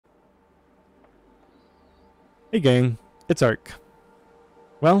Hey gang, it's Ark.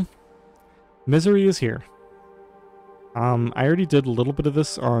 Well, Misery is here. I already did a little bit of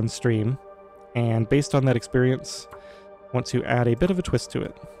this on stream, and based on that experience, want to add a bit of a twist to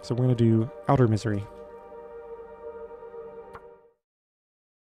it. So we're going to do OuterMisery.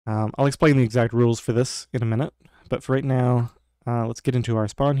 I'll explain the exact rules for this in a minute, but for right now, let's get into our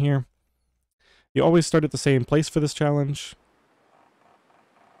spawn here. You always start at the same place for this challenge.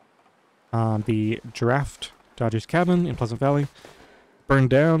 The Giraffe Dodger's Cabin in Pleasant Valley.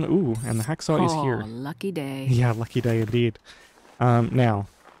 Burned down. Ooh, and the hacksaw is here. Lucky day. Yeah, lucky day indeed. Now,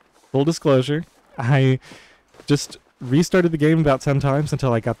 full disclosure, I just restarted the game about 10 times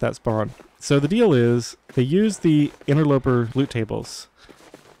until I got that spawn. So the deal is, they use the Interloper loot tables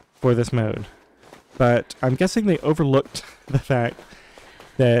for this mode, but I'm guessing they overlooked the fact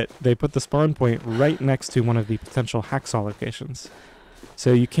that they put the spawn point right next to one of the potential hacksaw locations.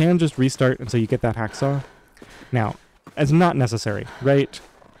 So you can just restart until you get that hacksaw. Now, it's not necessary, right?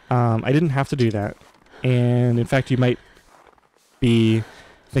 I didn't have to do that. And in fact, you might be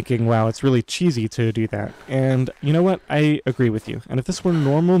thinking, wow, it's really cheesy to do that. And you know what? I agree with you. And if this were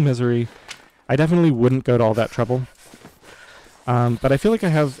normal Misery, I definitely wouldn't go to all that trouble. But I feel like I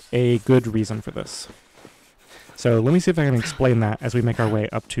have a good reason for this. So let me see if I can explain that as we make our way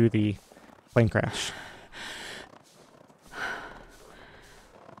up to the plane crash.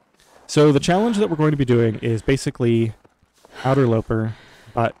 So the challenge that we're going to be doing is basically Outerloper,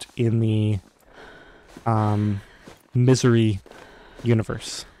 but in the Misery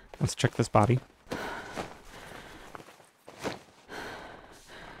universe. Let's check this body.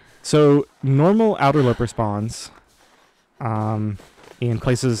 So normal Outerloper spawns in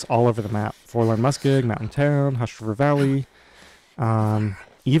places all over the map. Forlorn Muskeg, Mountain Town, Hush River Valley,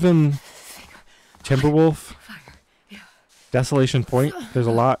 even Timberwolf, Desolation Point. There's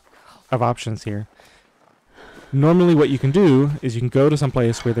a lot of options here. Normally what you can do is you can go to some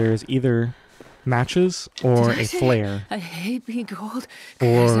place where there's either matches or a flare. I hate being cold,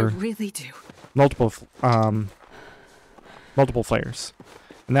 or I really do. multiple flares.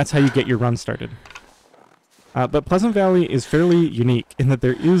 And that's how you get your run started. But Pleasant Valley is fairly unique in that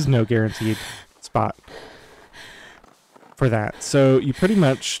there is no guaranteed spot for that. So you pretty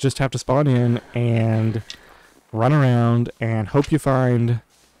much just have to spawn in and run around and hope you find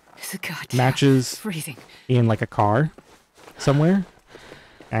matches in like a car somewhere.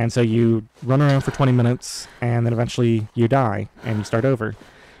 And so you run around for 20 minutes and then eventually you die and you start over.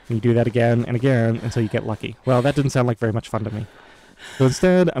 And you do that again and again until you get lucky. Well, that didn't sound like very much fun to me. So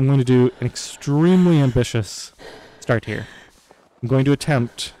instead, I'm going to do an extremely ambitious start here. I'm going to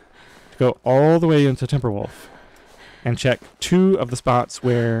attempt to go all the way into Timberwolf and check 2 of the spots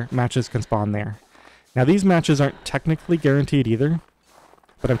where matches can spawn there. Now, these matches aren't technically guaranteed either,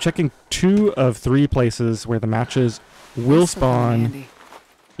 but I'm checking 2 of 3 places where the matches will spawn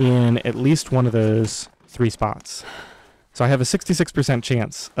in at least one of those 3 spots. So I have a 66%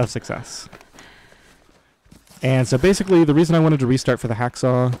 chance of success. And so basically the reason I wanted to restart for the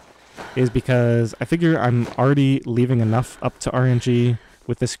hacksaw is because I figure I'm already leaving enough up to RNG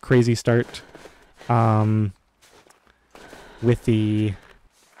with this crazy start with the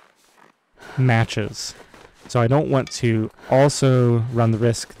matches. So I don't want to also run the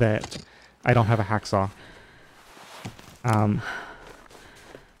risk that I don't have a hacksaw. And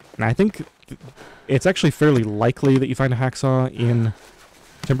I think it's actually fairly likely that you find a hacksaw in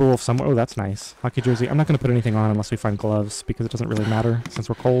Timberwolf somewhere. Oh, that's nice. Hockey jersey. I'm not going to put anything on unless we find gloves, because it doesn't really matter since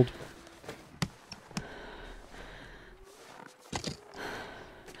we're cold.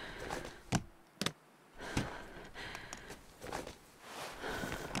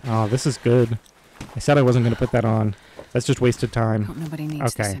 Oh, this is good. I said I wasn't going to put that on. That's just wasted time. Hope nobody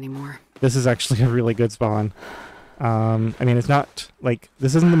needs this anymore. This is actually a really good spawn. I mean, it's not, like,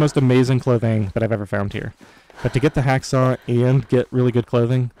 this isn't the most amazing clothing that I've ever found here. But to get the hacksaw and get really good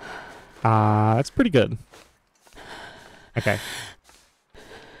clothing, that's pretty good. Okay.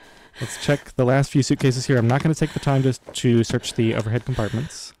 Let's check the last few suitcases here. I'm not going to take the time to search the overhead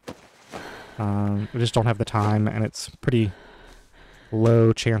compartments. I just don't have the time, and it's pretty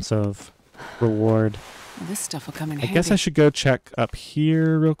low chance of reward. This stuff will come in handy. I guess I should go check up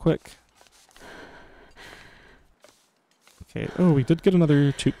here real quick. Okay. Oh, we did get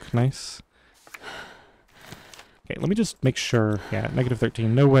another toque. Nice. Okay, let me just make sure. Yeah,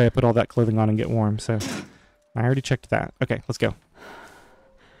 -13. No way I put all that clothing on and get warm, so I already checked that. Okay, let's go.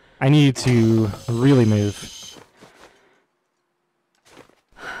 I need to really move.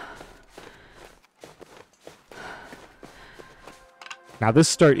 Now, this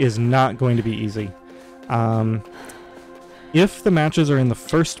start is not going to be easy. If the matches are in the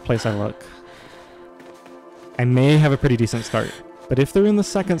first place I look, I may have a pretty decent start. But if they're in the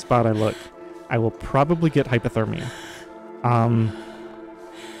second spot I look, I will probably get hypothermia.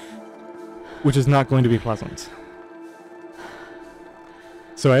 Which is not going to be pleasant.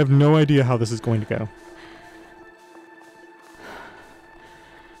 So I have no idea how this is going to go.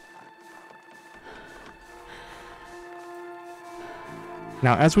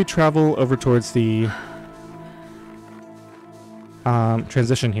 Now, as we travel over towards the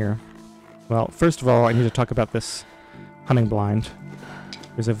transition here, well, first of all, I need to talk about this hunting blind.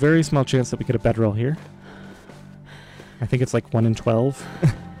 There's a very small chance that we get a bedroll here. I think it's like 1 in 12.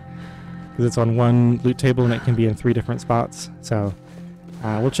 Because it's on one loot table and it can be in 3 different spots. So,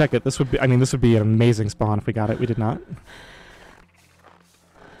 we'll check it. This would be, I mean, this would be an amazing spawn if we got it. We did not.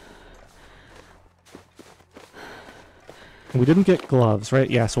 We didn't get gloves, right?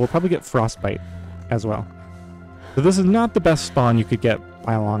 Yeah, so we'll probably get frostbite as well. So this is not the best spawn you could get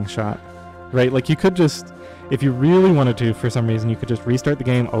by a long shot, right? Like, you could just, if you really wanted to, for some reason, you could just restart the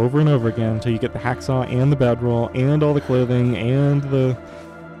game over and over again until you get the hacksaw and the bedroll and all the clothing and the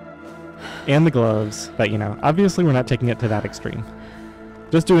gloves. But, you know, obviously we're not taking it to that extreme.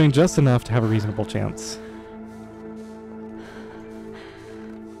 Just doing just enough to have a reasonable chance.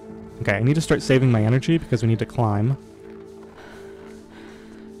 Okay, I need to start saving my energy because we need to climb.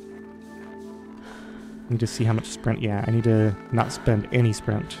 I need to see how much sprint. Yeah, I need to not spend any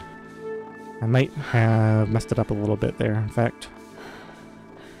sprint. I might have messed it up a little bit there, in fact.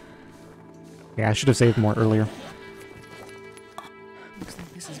 Yeah, I should have saved more earlier. Looks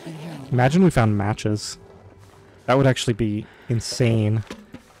like this has been here. Imagine we found matches. That would actually be insane.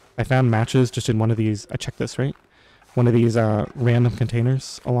 I found matches just in one of these. I checked this, right? One of these random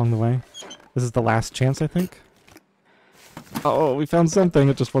containers along the way. This is the last chance, I think. Oh, we found something.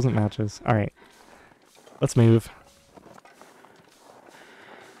 It just wasn't matches. All right. Let's move.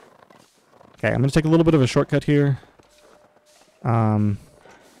 Okay, I'm going to take a little bit of a shortcut here. I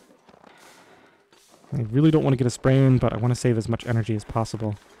really don't want to get a sprain, but I want to save as much energy as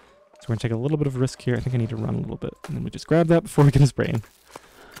possible. So we're going to take a little bit of risk here. I think I need to run a little bit. And then we just grab that before we get a sprain.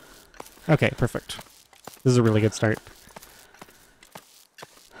 Okay, perfect. This is a really good start.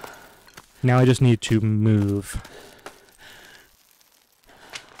 Now I just need to move.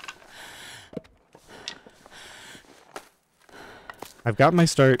 I've got my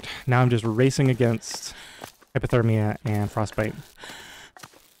start. Now I'm just racing against hypothermia and frostbite.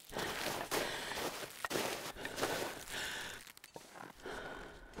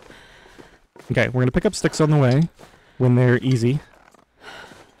 Okay, we're going to pick up sticks on the way when they're easy.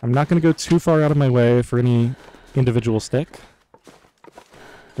 I'm not going to go too far out of my way for any individual stick.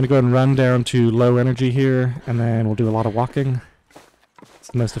 I'm going to go ahead and run down to low energy here, and then we'll do a lot of walking. It's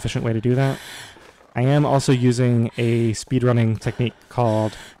the most efficient way to do that. I am also using a speedrunning technique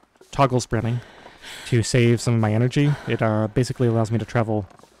called toggle sprinting to save some of my energy. It basically allows me to travel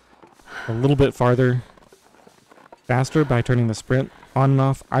a little bit farther faster by turning the sprint on and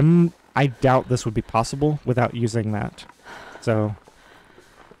off. I doubt this would be possible without using that. So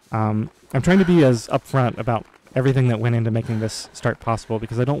I'm trying to be as upfront about everything that went into making this start possible,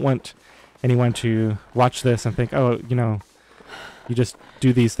 because I don't want anyone to watch this and think, oh, you know, you just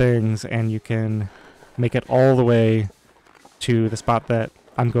do these things and you can make it all the way to the spot that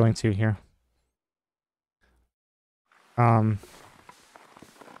I'm going to here. I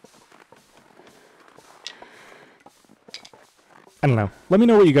don't know. Let me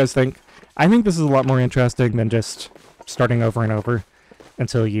know what you guys think. I think this is a lot more interesting than just starting over and over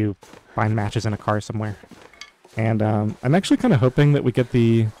until you find matches in a car somewhere. And I'm actually kind of hoping that we get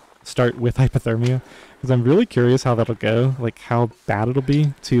the start with hypothermia, because I'm really curious how that'll go, like how bad it'll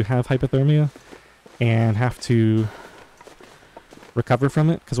be to have hypothermia and have to recover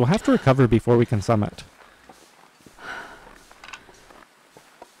from it, because we'll have to recover before we can summit.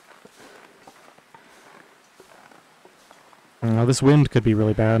 Oh, this wind could be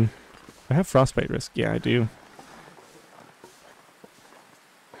really bad. I have frostbite risk. Yeah, I do.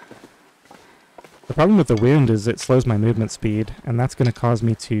 The problem with the wind is it slows my movement speed, and that's going to cause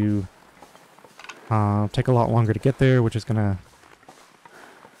me to take a lot longer to get there, which is going to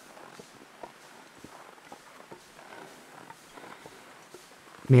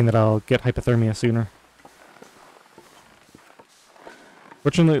mean that I'll get hypothermia sooner.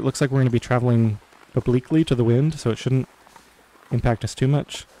 Fortunately, it looks like we're going to be traveling obliquely to the wind, so it shouldn't impact us too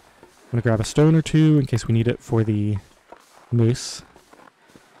much. I'm going to grab a stone or two in case we need it for the moose.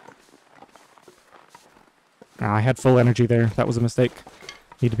 I had full energy there. That was a mistake.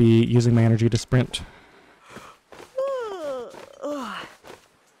 Need to be using my energy to sprint.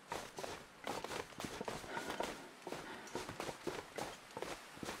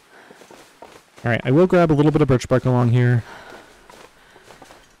 Alright, I will grab a little bit of birch bark along here.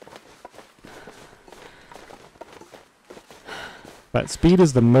 But speed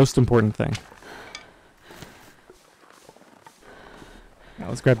is the most important thing. Now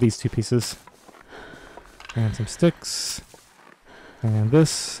let's grab these 2 pieces. And some sticks. And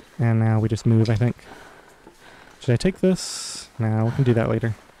this. And now we just move, I think. Should I take this? No, we can do that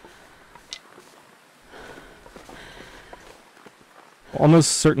later. We'll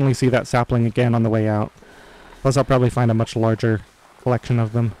almost certainly see that sapling again on the way out. Plus I'll probably find a much larger collection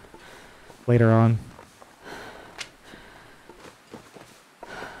of them later on.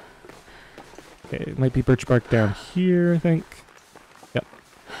 Okay, it might be birch bark down here, I think. Yep.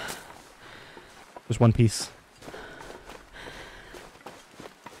 There's 1 piece.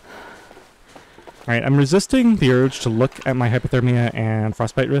 Alright, I'm resisting the urge to look at my hypothermia and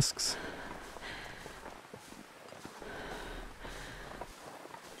frostbite risks.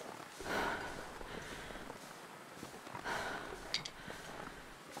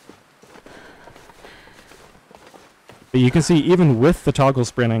 But you can see, even with the toggle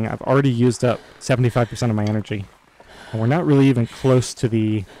sprinting, I've already used up 75% of my energy. And we're not really even close to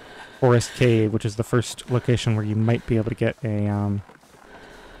the forest cave, which is the first location where you might be able to get a...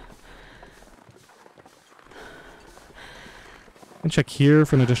 And check here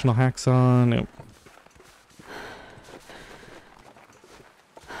for an additional hacksaw. Nope.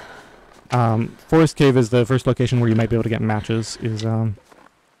 Forest cave is the first location where you might be able to get matches, is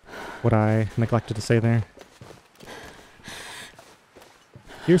what I neglected to say there.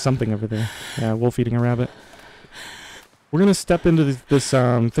 Here's something over there. Yeah, wolf eating a rabbit. We're going to step into this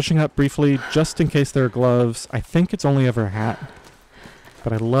fishing hut briefly, just in case there are gloves. I think it's only ever a hat.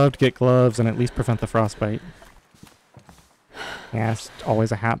 But I'd love to get gloves and at least prevent the frostbite. Yeah, it's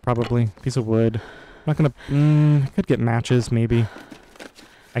always a hat, probably. Piece of wood. I'm not going to... I could get matches, maybe.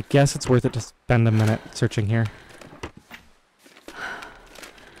 I guess it's worth it to spend a minute searching here.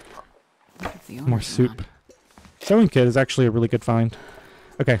 More soup. Sewing kit is actually a really good find.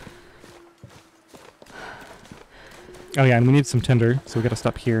 Okay. Oh yeah, and we need some tinder, so we gotta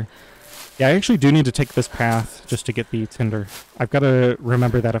stop here. Yeah, I actually do need to take this path just to get the tinder. I've gotta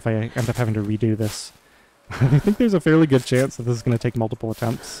remember that if I end up having to redo this. I think there's a fairly good chance that this is gonna take multiple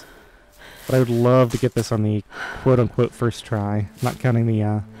attempts. But I would love to get this on the quote-unquote first try, not counting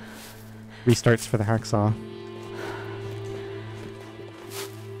the restarts for the hacksaw.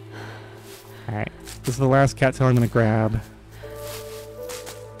 Alright, this is the last cattail I'm gonna grab.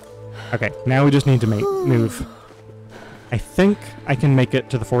 Okay, now we just need to move. I think I can make it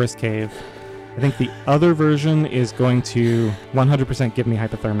to the forest cave. I think the other version is going to 100% give me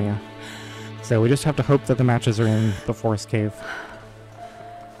hypothermia. So we just have to hope that the matches are in the forest cave.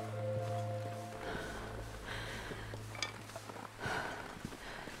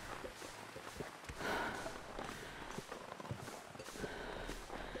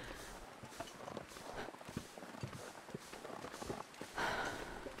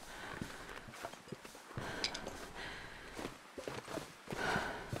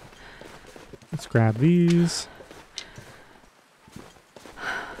 Let's grab these.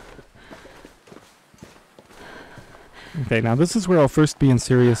 Okay, now this is where I'll first be in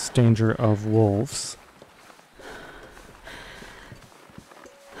serious danger of wolves.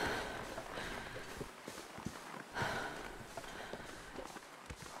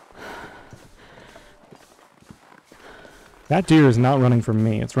 That deer is not running from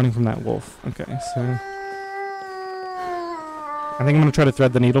me, it's running from that wolf. Okay, so... I think I'm going to try to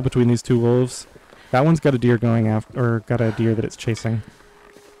thread the needle between these 2 wolves. That one's got a deer going after, or got a deer that it's chasing.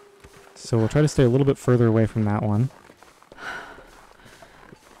 So we'll try to stay a little bit further away from that one.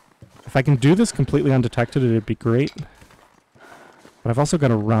 If I can do this completely undetected, it'd be great. But I've also got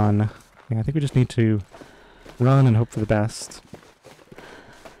to run. Yeah, I think we just need to run and hope for the best.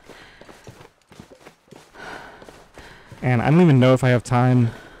 And I don't even know if I have time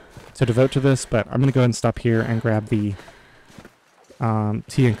to devote to this, but I'm going to go ahead and stop here and grab the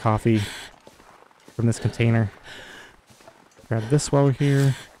tea and coffee from this container. Grab this while we're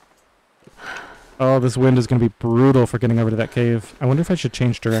here. Oh, this wind is going to be brutal for getting over to that cave. I wonder if I should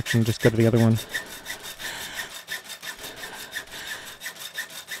change direction and just go to the other one.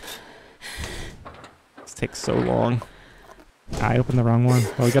 This takes so long. I opened the wrong one.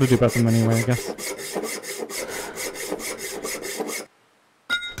 Well, we got to do both of them anyway, I guess.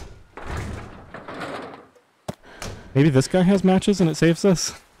 Maybe this guy has matches and it saves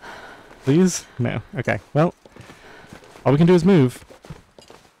us? Please? No. Okay. Well, all we can do is move.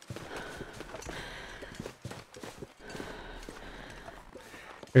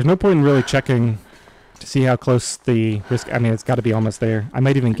 There's no point in really checking to see how close the risk... I mean, it's got to be almost there. I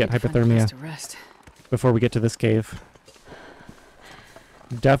might even get hypothermia before we get to this cave.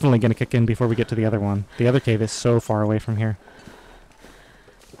 Definitely going to kick in before we get to the other one. The other cave is so far away from here.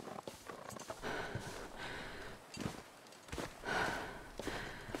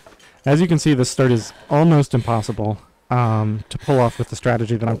 As you can see, this start is almost impossible to pull off with the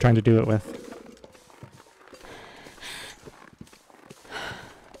strategy that I'm trying to do it with.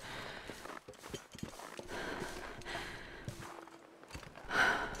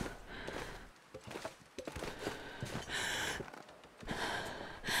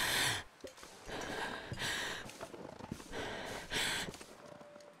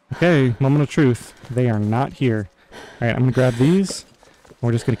 Okay, moment of truth. They are not here. Alright, I'm going to grab these.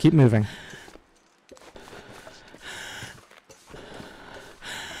 We're just going to keep moving.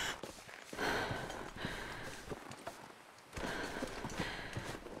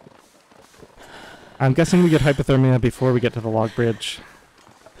 I'm guessing we get hypothermia before we get to the log bridge.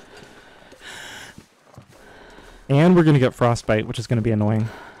 And we're going to get frostbite, which is going to be annoying.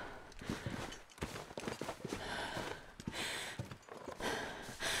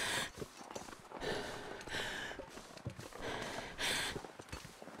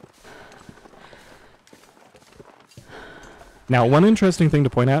 Now, one interesting thing to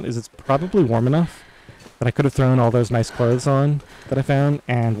point out is it's probably warm enough that I could have thrown all those nice clothes on that I found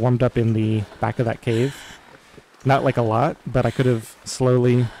and warmed up in the back of that cave. Not like a lot, but I could have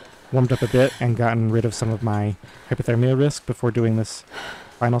slowly warmed up a bit and gotten rid of some of my hypothermia risk before doing this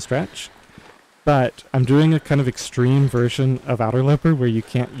final stretch. But I'm doing a kind of extreme version of Outerloper where you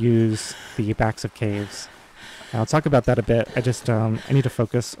can't use the backs of caves. Now, I'll talk about that a bit. I need to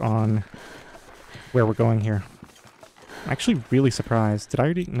focus on where we're going here. I'm actually really surprised. Did I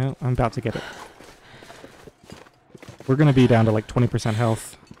already? No, I'm about to get it. We're going to be down to like 20%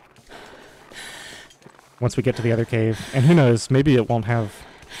 health once we get to the other cave. And who knows, maybe it won't have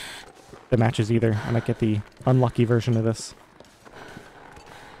the matches either. I might get the unlucky version of this.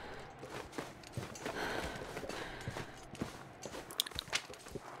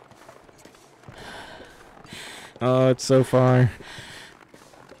 Oh, it's so far.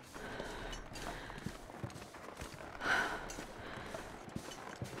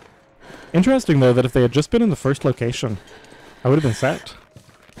 Interesting, though, that if they had just been in the first location, I would have been set.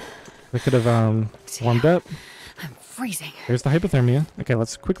 They could have warmed up. I'm freezing. There's the hypothermia. Okay,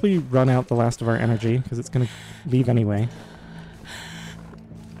 let's quickly run out the last of our energy, because it's going to leave anyway.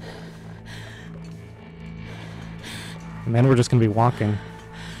 And then we're just going to be walking.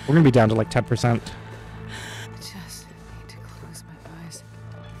 We're going to be down to like 10%. I just need to close my eyes.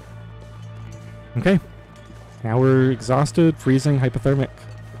 Okay. Now we're exhausted, freezing, hypothermic.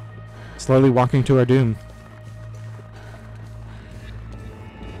 Slowly walking to our doom.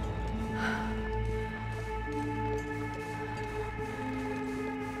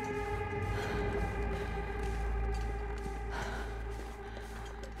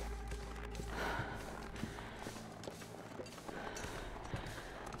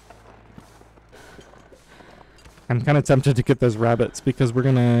 I'm kind of tempted to get those rabbits because we're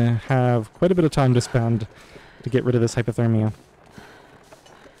going to have quite a bit of time to spend to get rid of this hypothermia.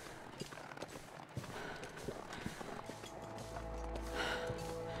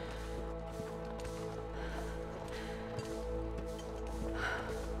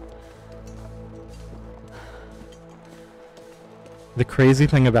 The crazy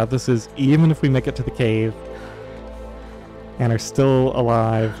thing about this is, even if we make it to the cave and are still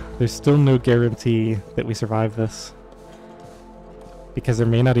alive, there's still no guarantee that we survive this. Because there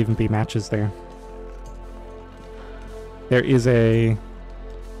may not even be matches there. There is a... I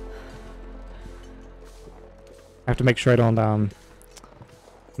have to make sure I don't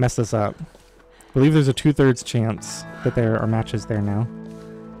mess this up. I believe there's a 2/3 chance that there are matches there now.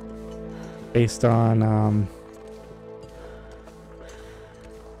 Based on...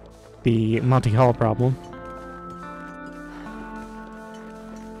 the Monty Hall problem.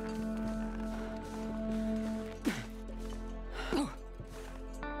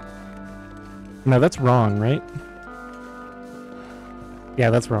 No, that's wrong, right?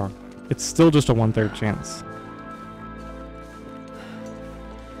 Yeah, that's wrong. It's still just a 1/3 chance.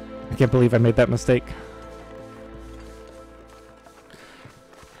 I can't believe I made that mistake.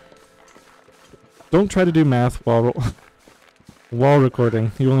 Don't try to do math while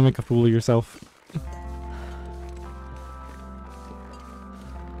recording. You only make a fool of yourself.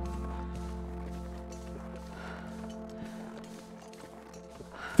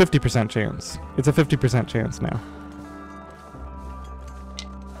 %50 chance. It's a 50% chance now.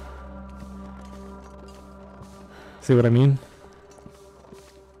 See what I mean?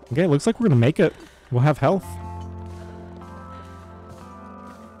 Okay, looks like we're gonna make it. we'll have health.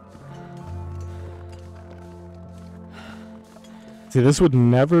 See, this would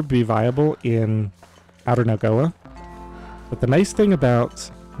never be viable in Outer Nogoa. But the nice thing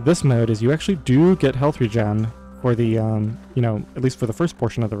about this mode is you actually do get health regen for the, you know, at least for the first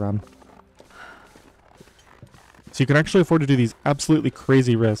portion of the run. So you can actually afford to do these absolutely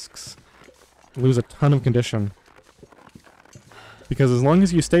crazy risks. Lose a ton of condition. Because as long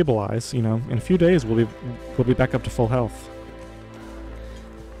as you stabilize, you know, in a few days we'll be back up to full health.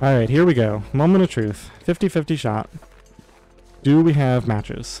 Alright, here we go. Moment of truth. 50-50 shot. Do we have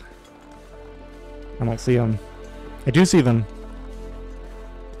matches? I don't see them. I do see them.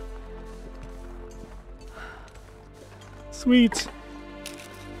 Sweet!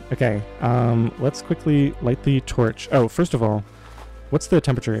 Okay, let's quickly light the torch. Oh, first of all, what's the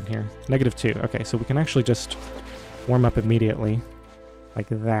temperature in here? -2. Okay, so we can actually just warm up immediately. Like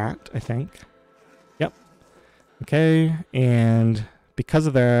that, I think. Yep. Okay, and because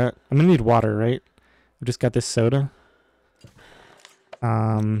of that, I'm gonna need water, right? We just got this soda.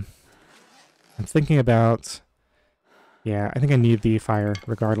 I'm thinking about... Yeah, I think I need the fire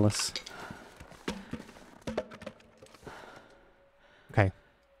regardless. Okay.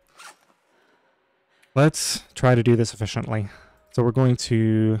 Let's try to do this efficiently. So we're going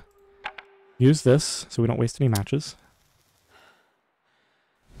to use this so we don't waste any matches.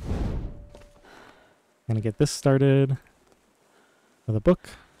 Gonna get this started with a book.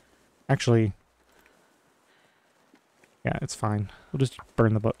 Actually, yeah, it's fine. We'll just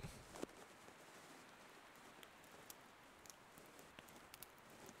burn the book.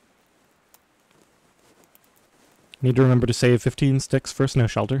 Need to remember to save 15 sticks for a snow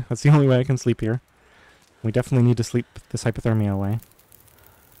shelter. That's the only way I can sleep here. We definitely need to sleep this hypothermia away.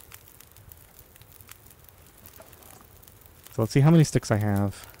 So let's see how many sticks I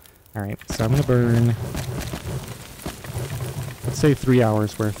have. Alright, so I'm going to burn, let's say 3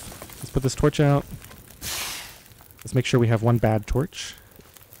 hours worth. Let's put this torch out. Let's make sure we have one bad torch.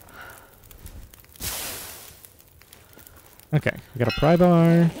 Okay, we got a pry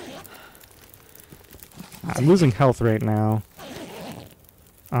bar. I'm losing health right now.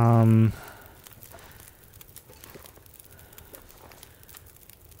 I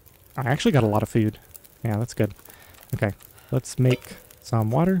actually got a lot of food. Yeah, that's good. Okay, let's make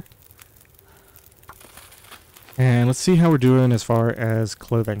some water. And let's see how we're doing as far as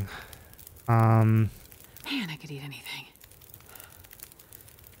clothing. Man, I could eat anything.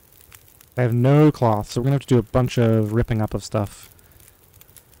 I have no cloth, so we're gonna have to do a bunch of ripping up of stuff.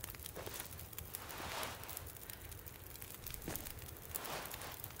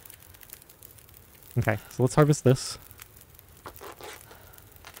 Okay, so let's harvest this.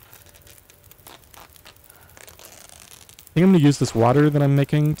 I think I'm going to use this water that I'm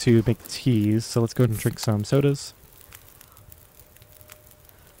making to make teas, so let's go ahead and drink some sodas.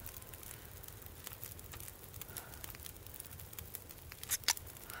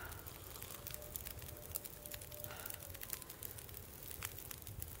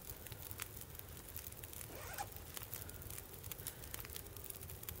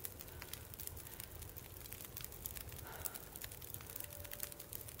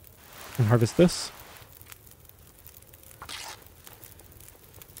 And harvest this.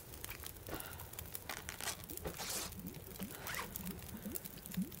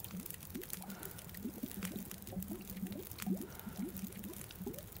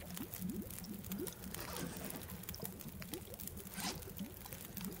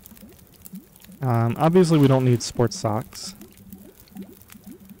 Obviously we don't need sports socks.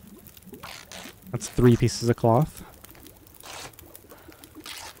 That's 3 pieces of cloth.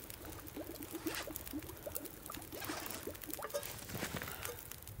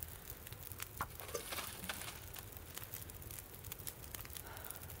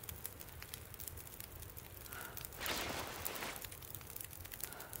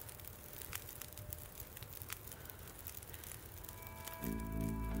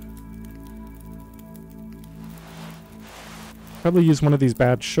 Probably use one of these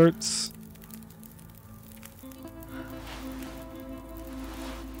bad shirts.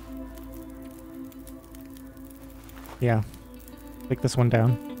 Yeah. Take this one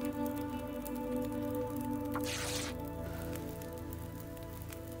down.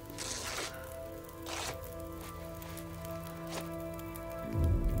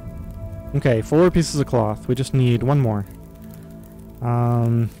 Okay, 4 pieces of cloth. We just need one more.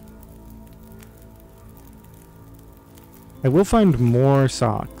 I will find more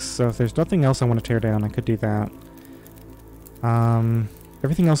socks, so if there's nothing else I want to tear down, I could do that.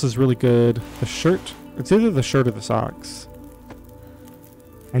 Everything else is really good. The shirt, it's either the shirt or the socks.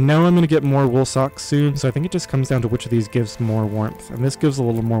 I know I'm going to get more wool socks soon, so I think it just comes down to which of these gives more warmth. And this gives a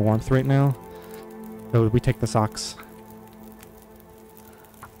little more warmth right now. So we take the socks.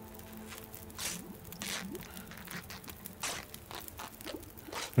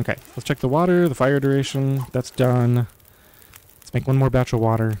 Okay, let's check the water, the fire duration. That's done. Let's make one more batch of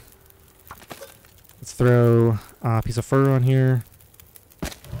water. Let's throw a piece of fur on here.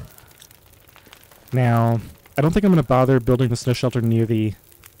 Now, I don't think I'm going to bother building the snow shelter near the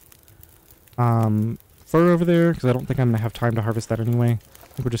fur over there, because I don't think I'm going to have time to harvest that anyway. I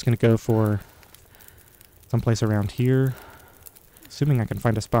think we're just going to go for someplace around here. Assuming I can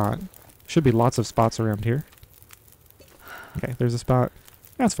find a spot. Should be lots of spots around here. Okay, there's a spot.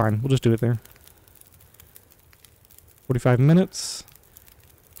 That's fine. We'll just do it there. 45 minutes.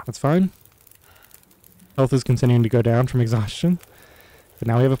 That's fine. Health is continuing to go down from exhaustion. But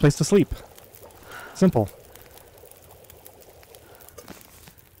now we have a place to sleep. Simple.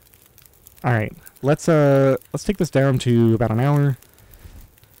 Alright. Let's take this down to about an hour.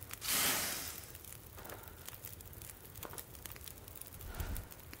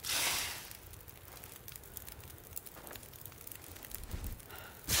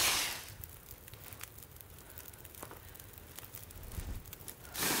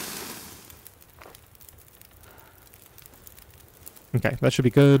 Okay, that should be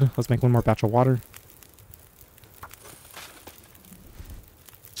good. Let's make one more batch of water.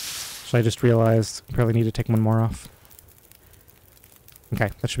 So I just realized I probably need to take one more off. Okay,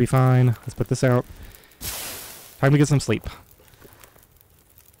 that should be fine. Let's put this out. Time to get some sleep.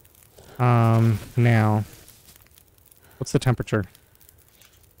 Now, what's the temperature?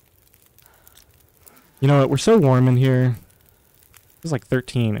 You know what? We're so warm in here. It's like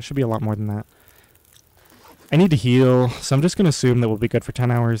 13. It should be a lot more than that. I need to heal, so I'm just going to assume that we'll be good for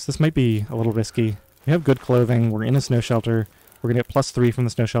 10 hours. This might be a little risky. We have good clothing. We're in a snow shelter. We're going to get +3 from the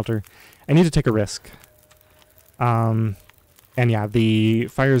snow shelter. I need to take a risk. And yeah, the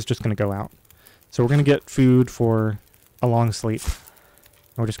fire is just going to go out. So we're going to get food for a long sleep.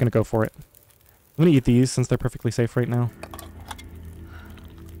 We're just going to go for it. I'm going to eat these since they're perfectly safe right now.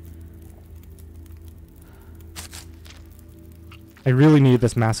 I really need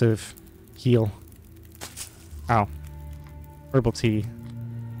this massive heal. Ow. Herbal tea.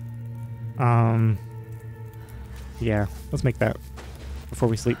 Yeah, let's make that before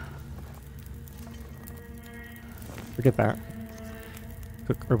we sleep. Forget that.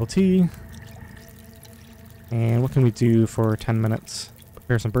 Cook herbal tea. And what can we do for 10 minutes?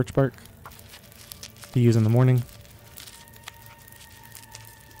 Prepare some birch bark to use in the morning.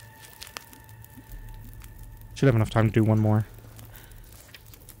 Should have enough time to do one more.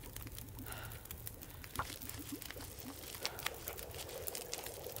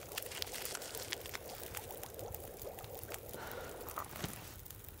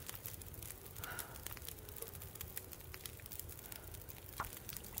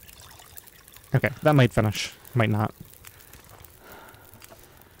 Okay, that might finish. Might not.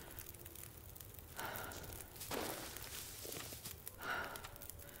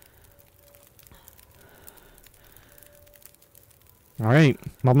 Alright,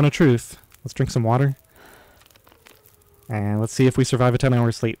 moment of truth. Let's drink some water. And let's see if we survive a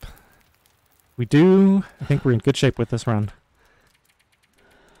 10-hour sleep. We do. I think we're in good shape with this run.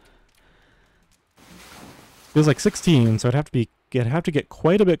 Feels like 16, so it'd have to get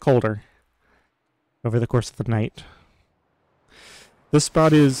quite a bit colder over the course of the night. This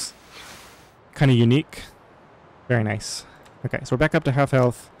spot is kind of unique. Very nice. Okay, so we're back up to half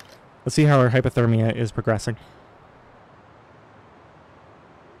health. Let's see how our hypothermia is progressing.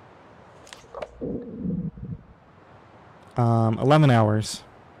 Um, 11 hours.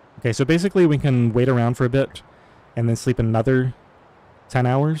 Okay, so basically we can wait around for a bit and then sleep another 10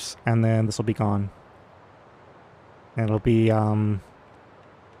 hours, and then this will be gone. And it'll be,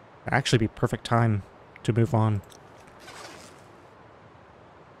 actually be perfect time to move on.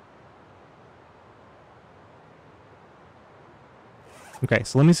 Okay,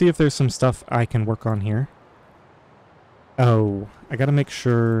 so let me see if there's some stuff I can work on here. Oh, I gotta make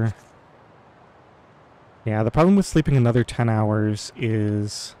sure... Yeah, the problem with sleeping another 10 hours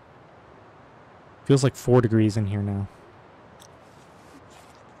is... Feels like 4 degrees in here now.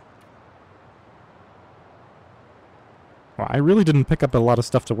 Well, I really didn't pick up a lot of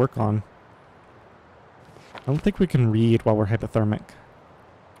stuff to work on. I don't think we can read while we're hypothermic.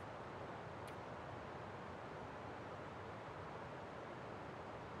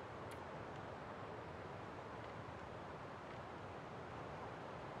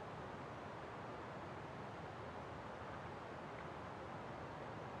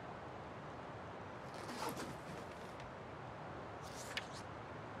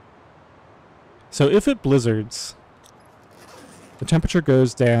 So if it blizzards, the temperature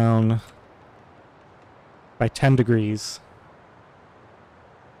goes down by 10 degrees.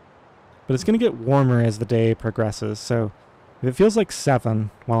 But it's going to get warmer as the day progresses, so if it feels like 7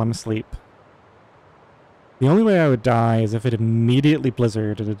 while I'm asleep, the only way I would die is if it immediately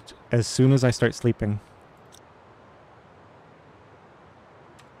blizzarded as soon as I start sleeping.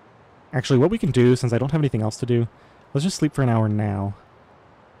 Actually, what we can do, since I don't have anything else to do, let's just sleep for an hour now.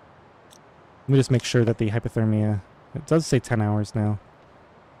 Let me just make sure that the hypothermia... It does say 10 hours now.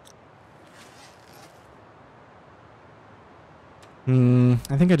 I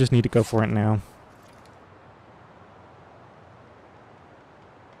think I just need to go for it now.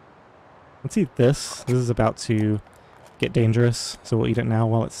 Let's eat this. This is about to get dangerous, so we'll eat it now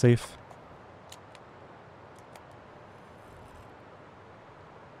while it's safe.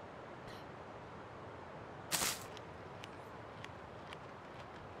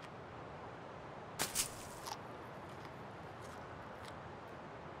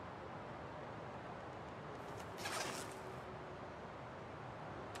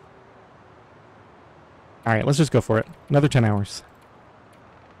 Alright, let's just go for it. Another 10 hours.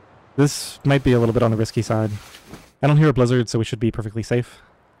 This might be a little bit on the risky side. I don't hear a blizzard, so we should be perfectly safe.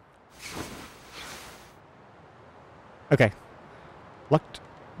 Okay. Lucked.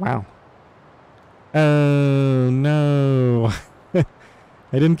 Wow. Oh, no. I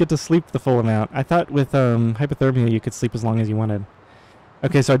didn't get to sleep the full amount. I thought with hypothermia you could sleep as long as you wanted.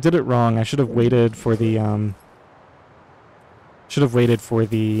 Okay, so I did it wrong. I should have waited for the...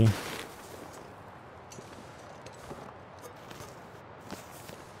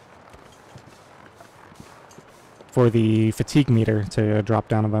 for the fatigue meter to drop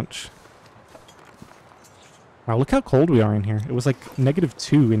down a bunch. Wow, look how cold we are in here. It was like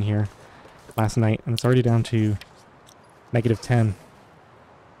 -2 in here last night, and it's already down to -10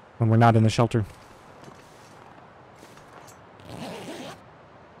 when we're not in the shelter.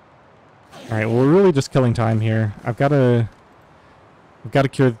 Alright, well, we're really just killing time here. I've got to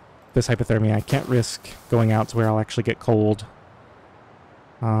cure this hypothermia. I can't risk going out to where I'll actually get cold.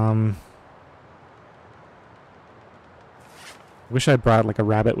 Wish I'd brought like a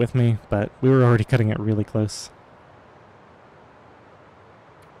rabbit with me, but we were already cutting it really close.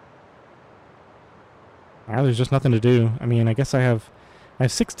 Now there's just nothing to do. I mean, I guess I have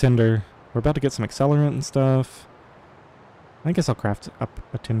 6 tinder. We're about to get some accelerant and stuff. I guess I'll craft up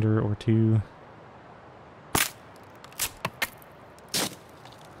a tinder or 2.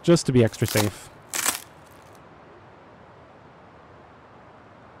 Just to be extra safe.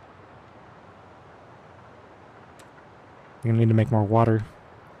 I'm gonna need to make more water.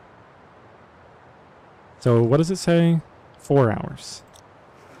 So what does it say? 4 hours.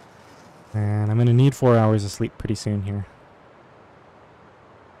 And I'm gonna need 4 hours of sleep pretty soon here.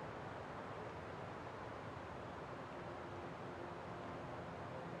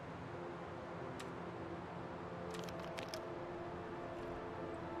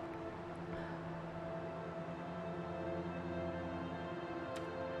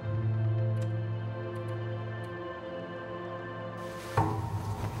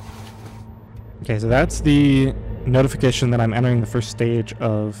 Okay, so that's the notification that I'm entering the first stage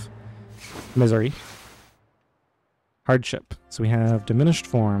of misery. Hardship. So we have diminished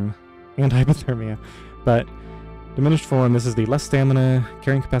form and hypothermia. But diminished form, this is the less stamina,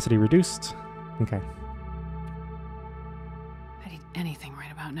 carrying capacity reduced. Okay. I need anything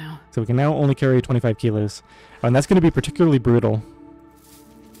right about now. So we can now only carry 25 kilos. Oh, and that's going to be particularly brutal.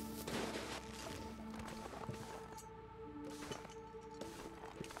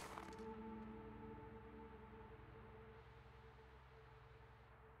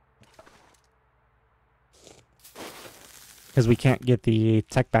 Because we can't get the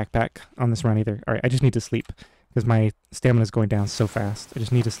tech backpack on this run either. Alright, I just need to sleep. Because my stamina is going down so fast. I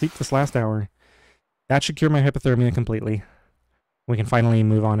just need to sleep this last hour. That should cure my hypothermia completely. We can finally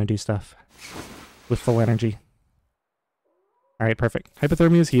move on and do stuff. With full energy. Alright, perfect.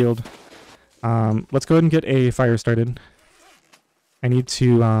 Hypothermia is healed. Let's go ahead and get a fire started. I need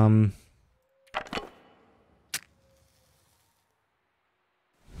to,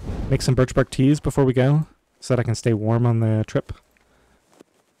 make some birch bark teas before we go, so that I can stay warm on the trip.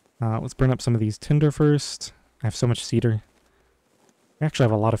 Let's burn up some of these tinder first. I have so much cedar. I actually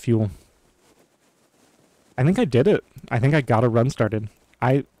have a lot of fuel. I think I did it. I think I got a run started.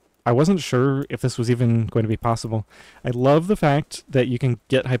 I wasn't sure if this was even going to be possible. I love the fact that you can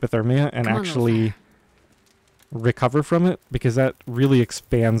get hypothermia and actually recover from it, because that really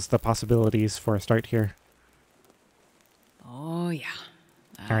expands the possibilities for a start here. Oh, yeah.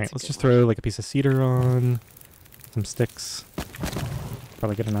 Alright, let's just throw like a piece of cedar on. Some sticks.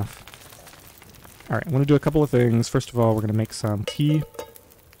 Probably good enough. Alright, I'm going to do a couple of things. First of all, we're going to make some tea.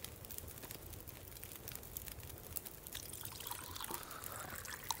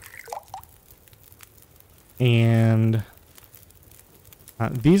 And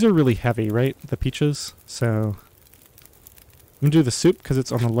these are really heavy, right? The peaches. So I'm going to do the soup because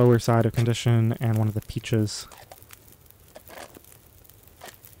it's on the lower side of condition, and one of the peaches.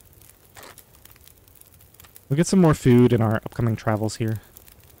 We'll get some more food in our upcoming travels here.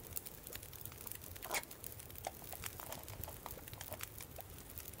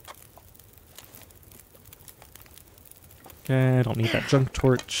 Okay, I don't need that junk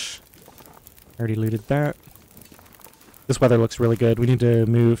torch. I already looted that. This weather looks really good. We need to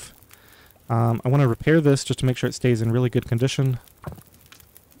move. I want to repair this just to make sure it stays in really good condition.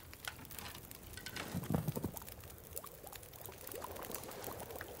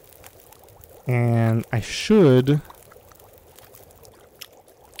 And I should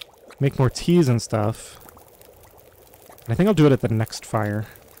make more teas and stuff. And I think I'll do it at the next fire.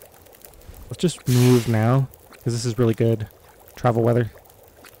 Let's just move now, because this is really good travel weather.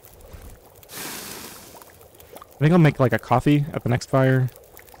 I think I'll make like a coffee at the next fire.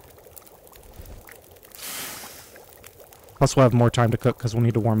 Plus we'll have more time to cook because we'll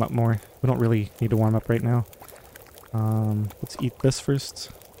need to warm up more. We don't really need to warm up right now. Let's eat this first.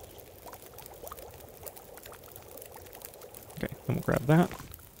 Okay, then we'll grab that.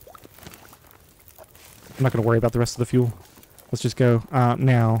 I'm not going to worry about the rest of the fuel. Let's just go.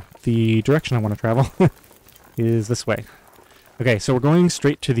 Now, the direction I want to travel is this way. Okay, so we're going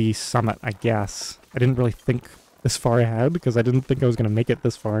straight to the summit, I guess. I didn't really think this far ahead because I didn't think I was going to make it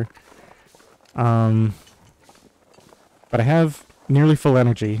this far. But I have nearly full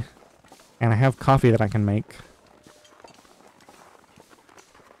energy, and I have coffee that I can make.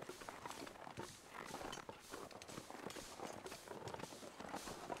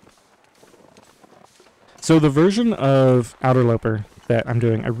 So the version of Outerloper that I'm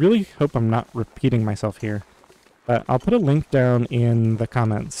doing, I really hope I'm not repeating myself here, but I'll put a link down in the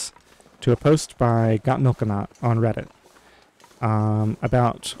comments to a post by GotMilkanot on Reddit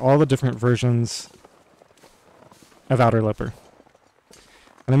about all the different versions of Outerloper.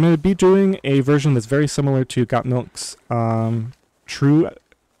 And I'm going to be doing a version that's very similar to GotMilk's True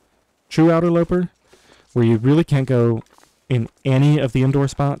Outerloper, where you really can't go in any of the indoor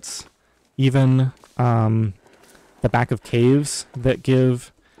spots, even the back of caves that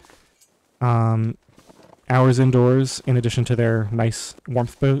give hours indoors in addition to their nice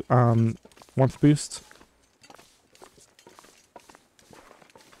warmth boosts.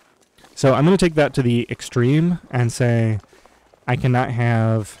 So I'm going to take that to the extreme and say I cannot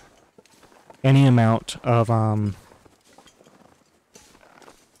have any amount of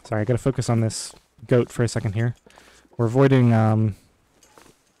sorry, I got to focus on this goat for a second here. We're avoiding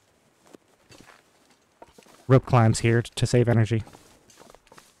rope climbs here to save energy.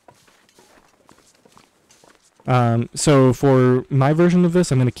 So for my version of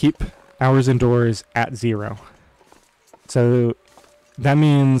this, I'm going to keep hours indoors at 0. So that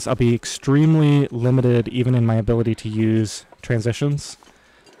means I'll be extremely limited even in my ability to use transitions.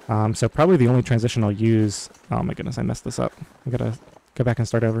 So probably the only transition I'll use... Oh my goodness, I messed this up. I gotta go back and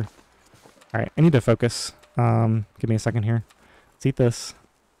start over. Alright, I need to focus. Give me a second here. Let's eat this.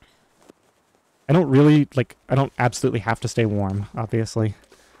 I don't absolutely have to stay warm, obviously.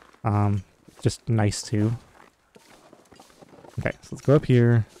 Just nice to. Okay, so let's go up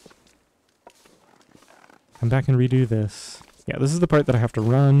here. Come back and redo this. Yeah, this is the part that I have to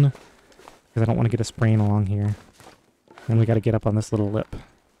run, because I don't want to get a sprain along here. And we got to get up on this little lip.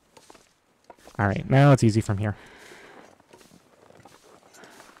 Alright, now it's easy from here.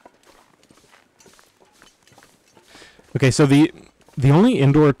 Okay, so the only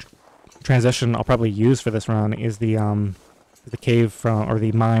indoor transition I'll probably use for this run is the cave from, or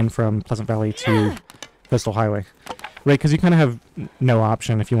the mine from Pleasant Valley to Coastal Highway. Right, because you kind of have no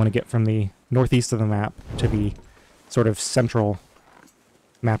option if you want to get from the northeast of the map to the sort of central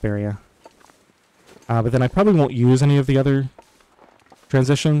map area. But then I probably won't use any of the other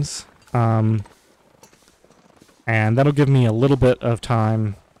transitions. And that'll give me a little bit of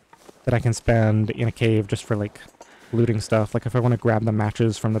time that I can spend in a cave just for, like, looting stuff. Like if I want to grab the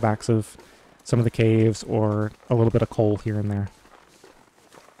matches from the backs of some of the caves, or a little bit of coal here and there.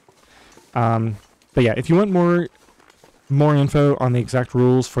 But yeah, if you want more info on the exact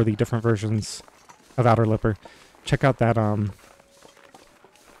rules for the different versions of Outerloper, check out that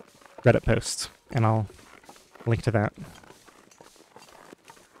Reddit post, and I'll link to that.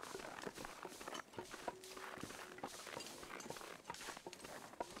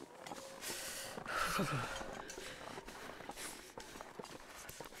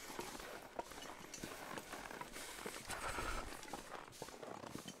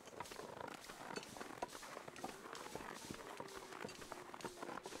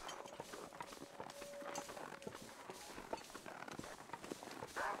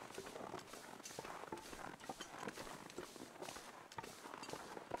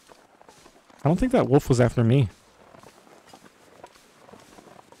 I don't think that wolf was after me.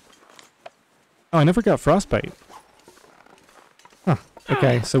 Oh, I never got frostbite. Huh.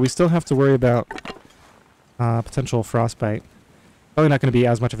 Okay, so we still have to worry about potential frostbite. Probably not going to be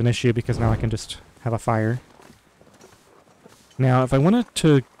as much of an issue because now I can just have a fire. Now, if I wanted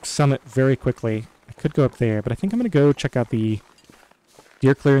to summit very quickly, I could go up there, but I think I'm going to go check out the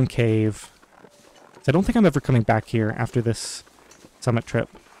deer clearing cave. So I don't think I'm ever coming back here after this summit trip.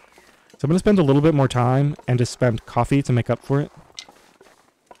 So I'm going to spend a little bit more time and just spend coffee to make up for it.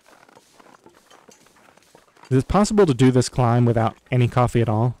 It's possible to do this climb without any coffee at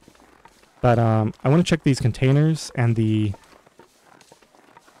all. But I want to check these containers and the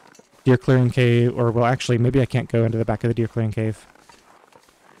deer clearing cave, or well actually maybe I can't go into the back of the deer clearing cave.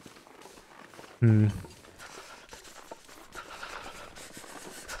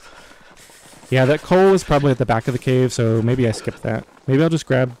 Yeah, that coal is probably at the back of the cave, so maybe I skipped that. Maybe I'll just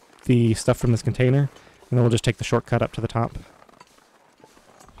grab the stuff from this container, and then we'll just take the shortcut up to the top.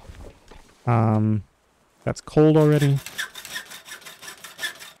 That's cold already.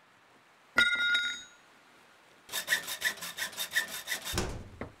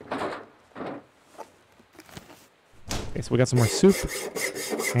 Okay, so we got some more soup.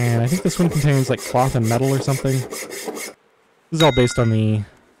 And I think this one contains like cloth and metal or something. This is all based on the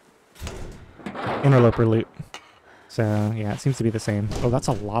interloper loot. So yeah, it seems to be the same. Oh, that's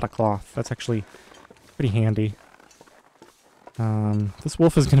a lot of cloth. That's actually pretty handy. This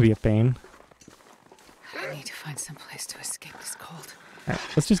wolf is going to be a pain. I need to find some place to escape this cold. Alright,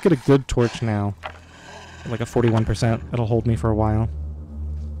 let's just get a good torch now. Like a 41%. It'll hold me for a while.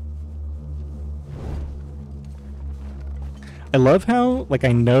 I love how, like,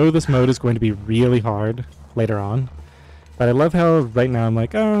 I know this mode is going to be really hard later on. But I love how right now I'm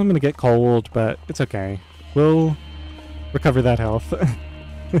like, oh, I'm going to get cold, but it's okay. We'll recover that health.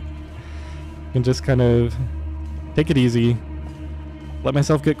 And just kind of take it easy. Let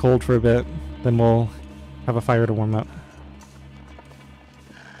myself get cold for a bit. Then we'll have a fire to warm up.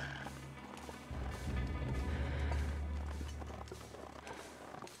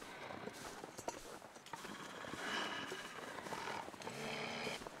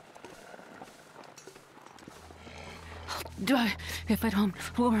 If I don't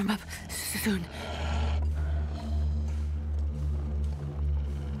warm up soon.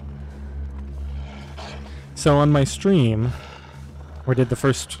 So on my stream, where I did the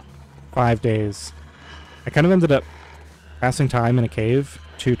first 5 days, I kind of ended up passing time in a cave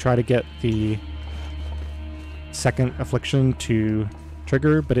to try to get the second affliction to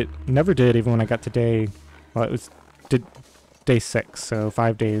trigger, but it never did even when I got to day, well, it was day 6, so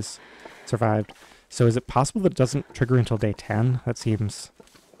 5 days survived. So is it possible that it doesn't trigger until day 10? That seems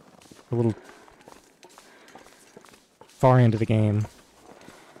a little far into the game.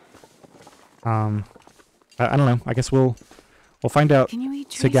 I don't know. I guess we'll find out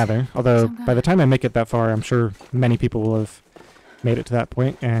together. Although by the time I make it that far, I'm sure many people will have made it to that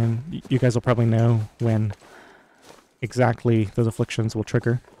point, and you guys will probably know when exactly those afflictions will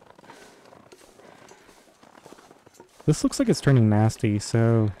trigger. This looks like it's turning nasty,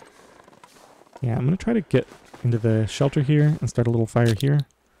 so yeah, I'm going to try to get into the shelter here and start a little fire here.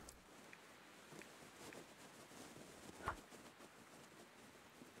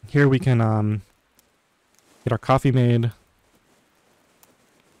 Here we can get our coffee made.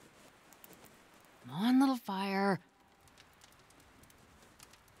 Come on, little fire.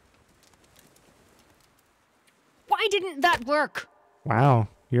 Why didn't that work? Wow,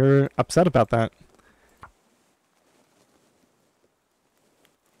 you're upset about that.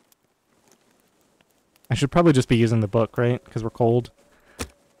 I should probably just be using the book, right? Because we're cold.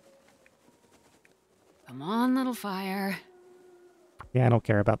 Come on, little fire. Yeah, I don't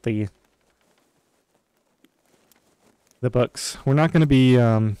care about the books. We're not going to be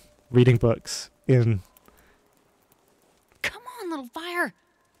reading books in... Come on, little fire.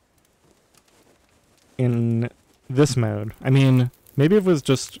 in this mode. I mean, maybe it was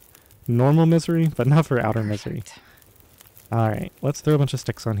just normal misery, but not for outer misery. Alright, let's throw a bunch of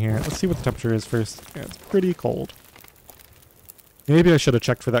sticks on here. Let's see what the temperature is first. Yeah, it's pretty cold. Maybe I should have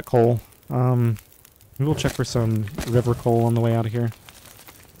checked for that coal. Maybe we'll check for some river coal on the way out of here.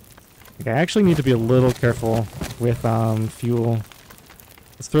 Okay, I actually need to be a little careful with fuel.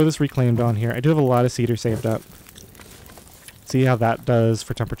 Let's throw this reclaimed on here. I do have a lot of cedar saved up. See how that does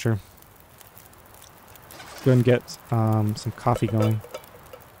for temperature. Let's go ahead and get some coffee going.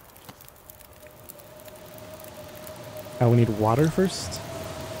 Oh, we need water first?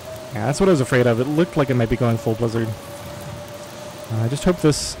 Yeah, that's what I was afraid of. It looked like it might be going full blizzard. I just hope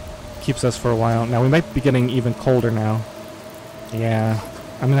this keeps us for a while. Now, we might be getting even colder now. Yeah.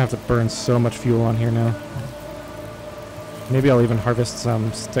 I'm gonna have to burn so much fuel on here now. Maybe I'll even harvest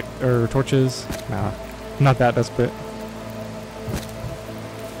some stick or torches. Nah, not that desperate.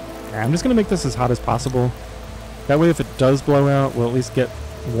 Yeah, I'm just gonna make this as hot as possible. That way if it does blow out, we'll at least get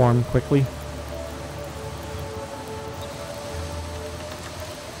warm quickly.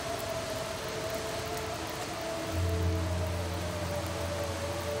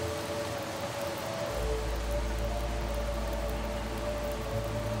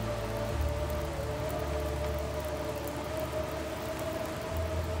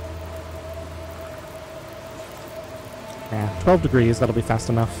 Yeah, 12 degrees, that'll be fast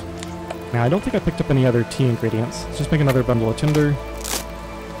enough. Now, I don't think I picked up any other tea ingredients. Let's just make another bundle of tinder.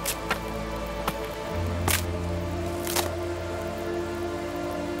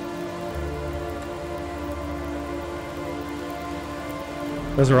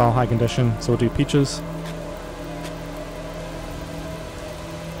 Those are all high condition, so we'll do peaches.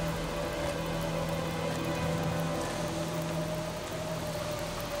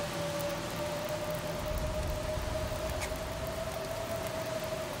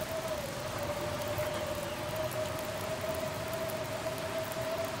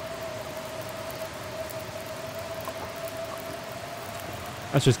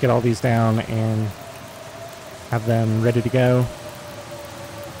 Let's just get all these down and have them ready to go.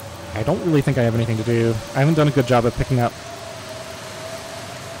 I don't really think I have anything to do. I haven't done a good job of picking up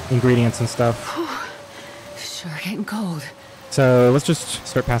ingredients and stuff. Sure getting cold. So let's just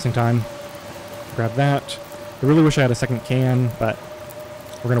start passing time. Grab that. I really wish I had a second can, but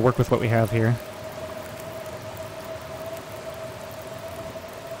we're going to work with what we have here.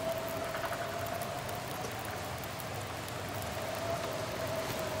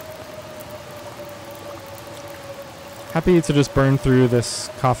 Happy to just burn through this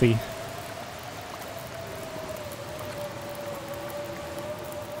coffee.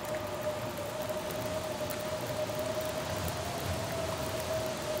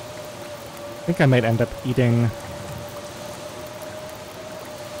 I think I might end up eating...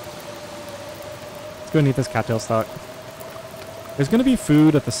 Let's go and eat this cattail stock. There's going to be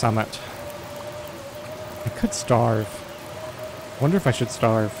food at the summit. I could starve. I wonder if I should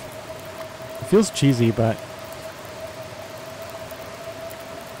starve. It feels cheesy, but...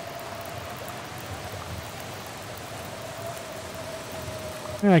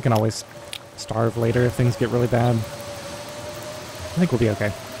 I can always starve later if things get really bad. I think we'll be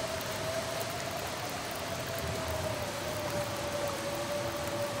okay.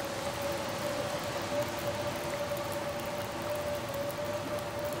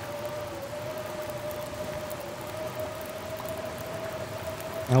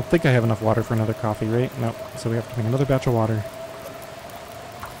 I don't think I have enough water for another coffee, right? Nope. So we have to make another batch of water.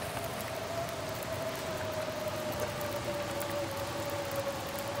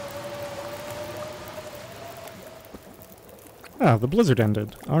 Ah, the blizzard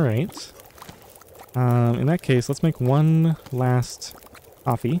ended. Alright. In that case, let's make one last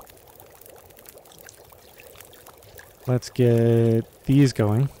coffee. Let's get these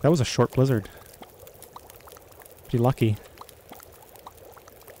going. That was a short blizzard. Pretty lucky.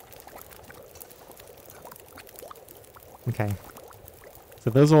 Okay. So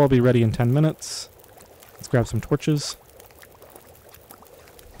those will all be ready in 10 minutes. Let's grab some torches.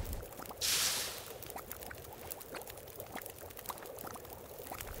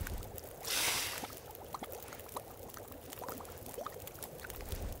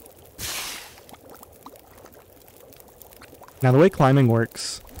 Now the way climbing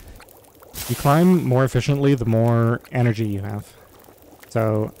works, you climb more efficiently the more energy you have.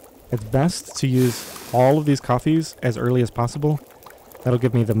 So it's best to use all of these coffees as early as possible. That'll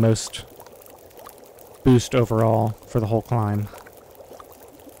give me the most boost overall for the whole climb.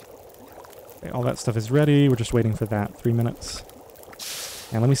 Okay, all that stuff is ready. We're just waiting for that. 3 minutes.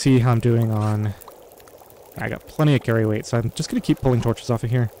 And let me see how I'm doing on... I got plenty of carry weight, so I'm just going to keep pulling torches off of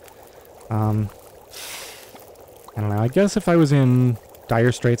here. I don't know, I guess if I was in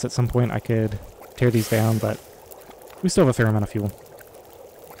dire straits at some point I could tear these down, but we still have a fair amount of fuel.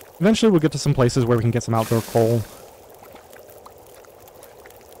 Eventually we'll get to some places where we can get some outdoor coal.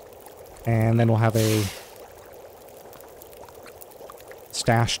 And then we'll have a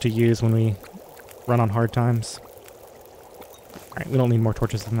stash to use when we run on hard times. Alright, we don't need more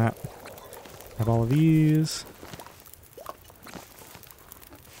torches than that. Have all of these.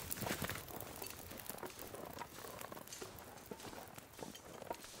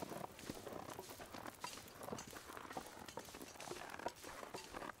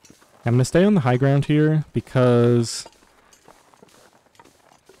 I'm going to stay on the high ground here because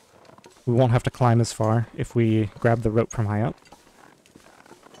we won't have to climb as far if we grab the rope from high up.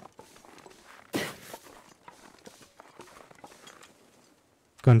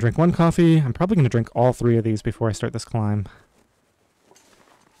 Go and drink one coffee. I'm probably going to drink all 3 of these before I start this climb.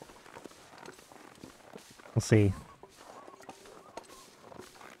 We'll see.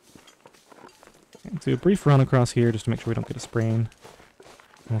 Let's do a brief run across here just to make sure we don't get a sprain.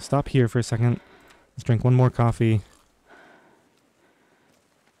 And we'll stop here for a second. Let's drink one more coffee.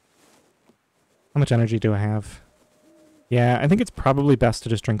 How much energy do I have? Yeah, I think it's probably best to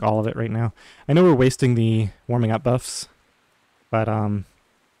just drink all of it right now. I know we're wasting the warming up buffs, but I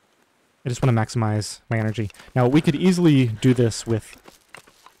just want to maximize my energy. Now, we could easily do this with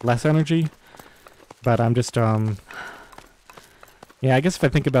less energy, but I'm just, yeah, I guess if I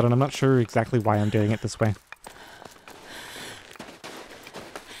think about it, I'm not sure exactly why I'm doing it this way.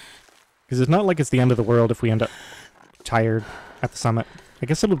 Because it's not like it's the end of the world if we end up tired at the summit. I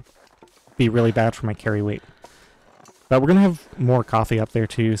guess it'll be really bad for my carry weight. But we're going to have more coffee up there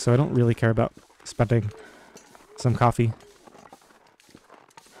too, so I don't really care about spending some coffee.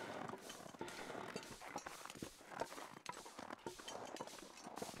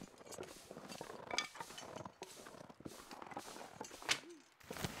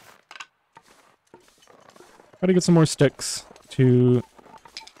 Try to get some more sticks to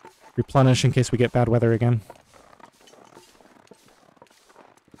replenish in case we get bad weather again.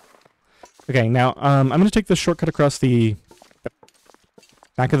 Okay, now I'm going to take this shortcut across the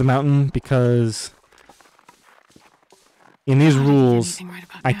back of the mountain because in these rules,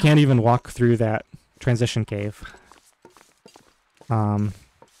 I can't even walk through that transition cave. Now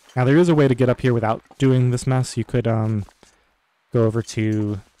there is a way to get up here without doing this mess. You could go over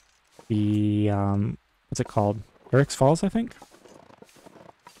to the, what's it called? Eric's Falls, I think?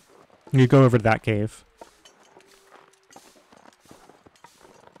 You go over to that cave.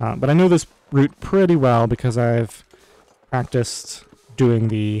 But I know this route pretty well because I've practiced doing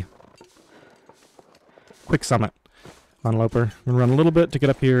the quick summit on Loper. I'm going to run a little bit to get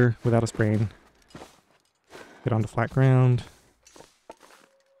up here without a sprain. Get onto flat ground.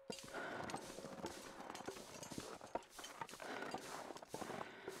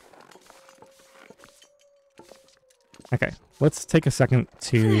 Okay, let's take a second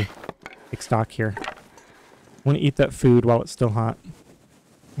to take stock here. I want to eat that food while it's still hot.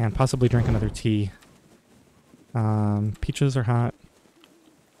 And possibly drink another tea. Peaches are hot.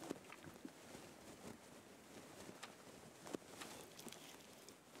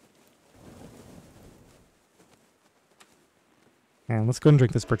 And let's go and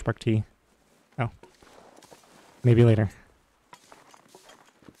drink this birch bark tea. Oh. Maybe later.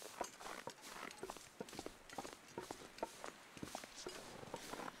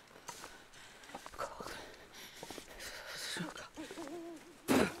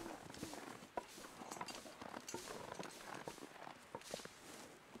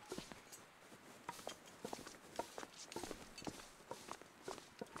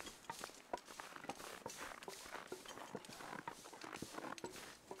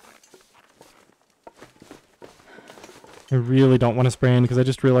 I really don't want to sprain because I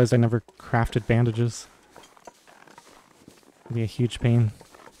just realized I never crafted bandages. It'd be a huge pain.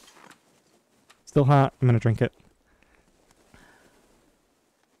 Still hot. I'm going to drink it.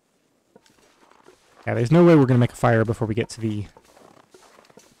 Yeah, there's no way we're going to make a fire before we get to the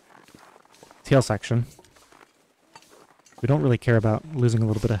tail section. We don't really care about losing a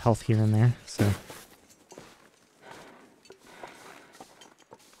little bit of health here and there, so...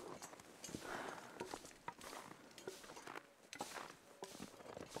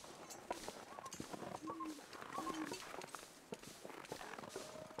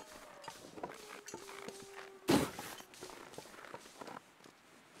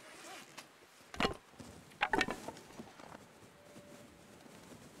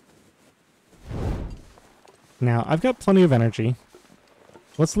 Now, I've got plenty of energy.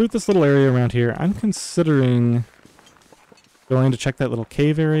 Let's loot this little area around here. I'm considering going to check that little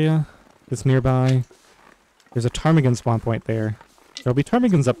cave area that's nearby. There's a ptarmigan spawn point there. There'll be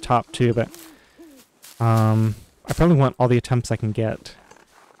ptarmigans up top too, but I probably want all the attempts I can get.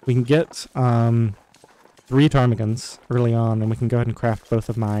 We can get 3 ptarmigans early on, then we can go ahead and craft both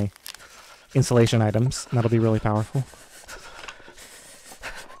of my insulation items, and that'll be really powerful.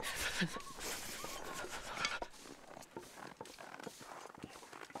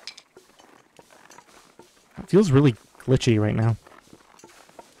 It feels really glitchy right now.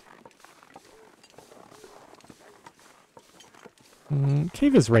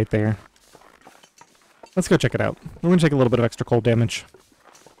 Cave is right there. Let's go check it out. We're going to take a little bit of extra cold damage.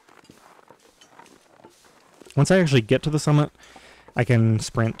 Once I actually get to the summit, I can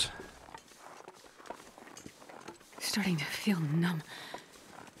sprint. Starting to feel numb.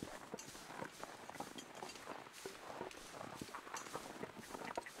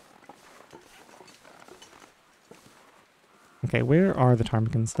 Okay, where are the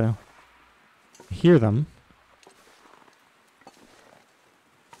ptarmigans, though? I hear them.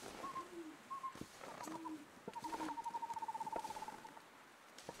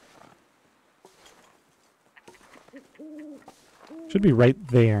 Should be right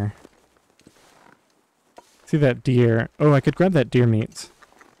there. See that deer? Oh, I could grab that deer meat.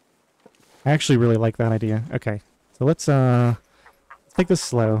 I actually really like that idea. Okay, so let's take this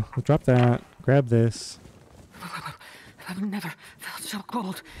slow. We'll drop that. Grab this. I've never felt so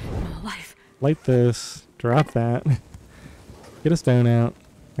cold in my life. Light this. Drop that. Get a stone out.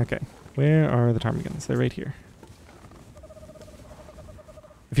 Okay, where are the ptarmigans? They're right here.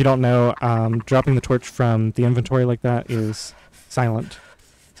 If you don't know, dropping the torch from the inventory like that is silent,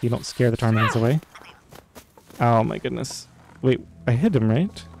 so you don't scare the ptarmigans away. Oh my goodness. Wait, I hit him,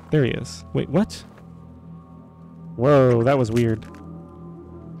 right? There he is. Wait, what? Whoa, that was weird.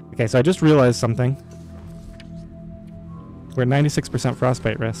 Okay, so I just realized something. We're at 96%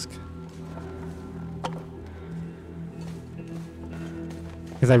 frostbite risk.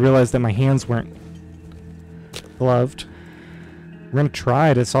 Because I realized that my hands weren't gloved. We're going to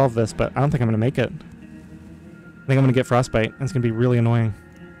try to solve this, but I don't think I'm going to make it. I think I'm going to get frostbite, and it's going to be really annoying.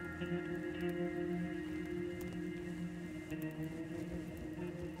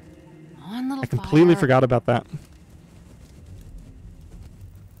 I completely forgot about that.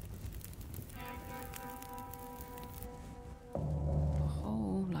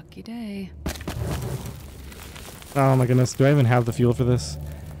 Oh, lucky day. Oh my goodness, do I even have the fuel for this?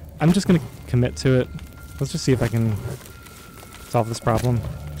 I'm just going to commit to it. Let's just see if I can solve this problem.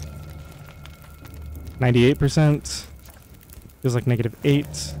 98%. Feels like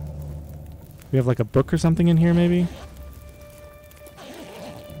 -8. We have like a book or something in here, maybe?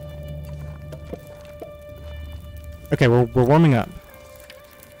 Okay, we're warming up.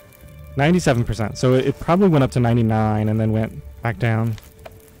 97%. So it probably went up to 99 and then went back down.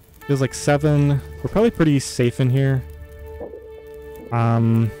 Feels like 7. We're probably pretty safe in here.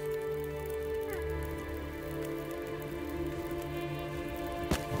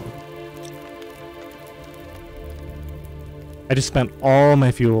 I just spent all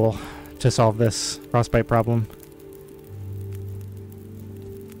my fuel to solve this frostbite problem.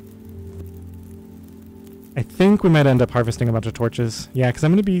 I think we might end up harvesting a bunch of torches. Yeah, because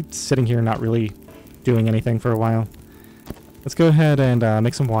I'm going to be sitting here not really doing anything for a while. Let's go ahead and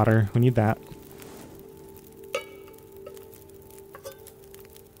make some water. We need that.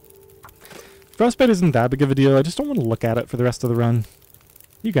 Frostbite isn't that big of a deal. I just don't want to look at it for the rest of the run.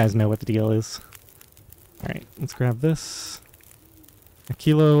 You guys know what the deal is. Alright, let's grab this. A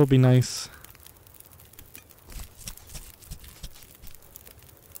kilo will be nice.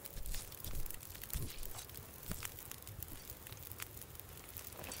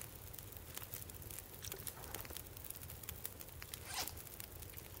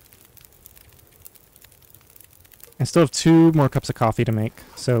 I still have 2 more cups of coffee to make,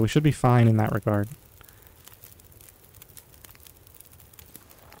 so we should be fine in that regard.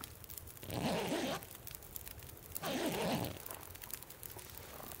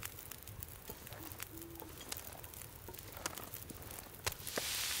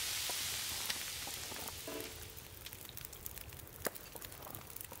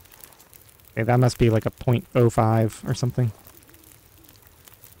 Okay, that must be like a 0.05 or something.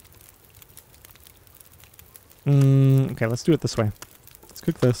 Okay, let's do it this way. Let's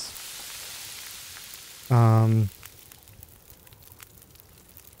cook this. I'm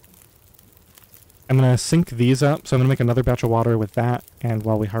going to sync these up, so I'm going to make another batch of water with that, and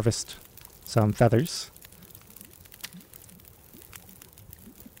while we harvest some feathers.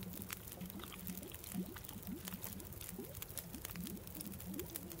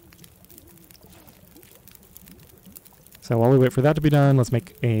 So while we wait for that to be done, let's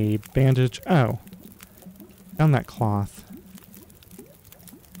make a bandage. Oh. Found that cloth.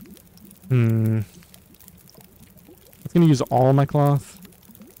 It's going to use all my cloth.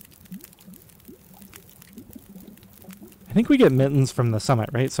 I think we get mittens from the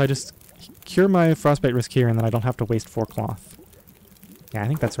summit, right? So I just cure my frostbite risk here, and then I don't have to waste 4 cloth. Yeah, I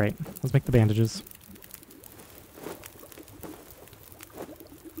think that's right. Let's make the bandages.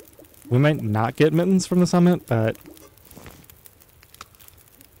 We might not get mittens from the summit, but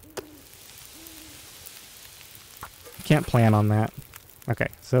can't plan on that. Okay,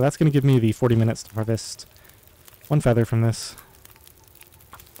 so that's going to give me the 40 minutes to harvest 1 feather from this.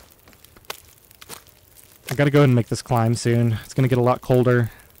 I gotta go ahead and make this climb soon. It's going to get a lot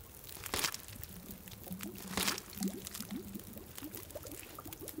colder.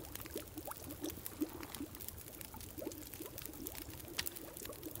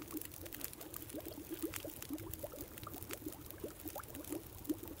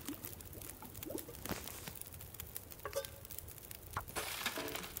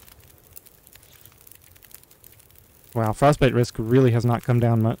 Wow, frostbite risk really has not come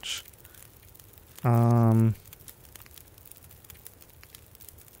down much.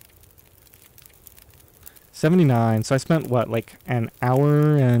 79. So I spent, what, like an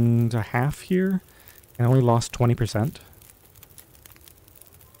hour and a half here? And only lost 20%.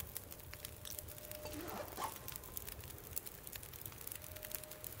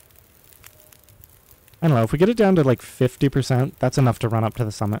 I don't know, if we get it down to like 50%, that's enough to run up to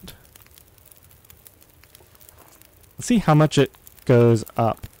the summit. Let's see how much it goes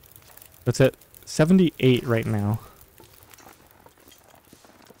up. It's at 78 right now.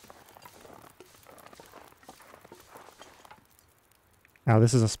 Oh,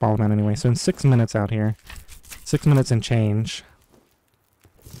 this is a small amount anyway, so in 6 minutes out here. 6 minutes and change.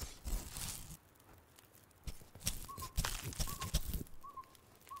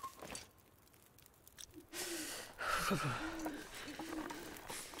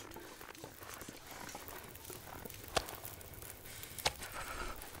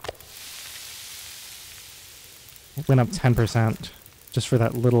 It went up 10% just for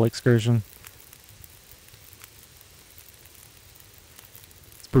that little excursion.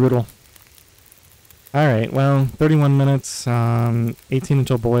 It's brutal. Alright, well, 31 minutes, 18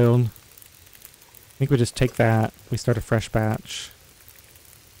 until boiled. I think we just take that, we start a fresh batch.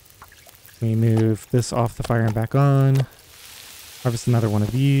 We move this off the fire and back on. Harvest another one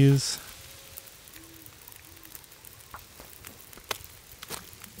of these.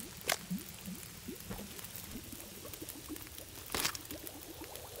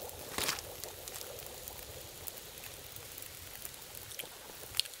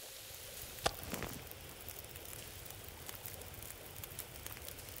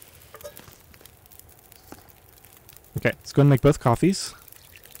 Okay, let's go ahead and make both coffees.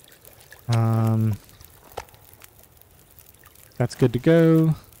 That's good to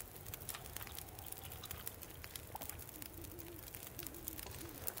go.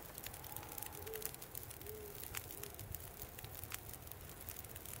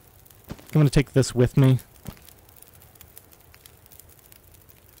 I'm going to take this with me.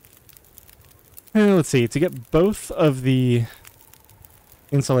 Let's see, to get both of the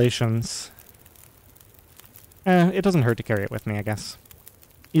insulations, it doesn't hurt to carry it with me, I guess.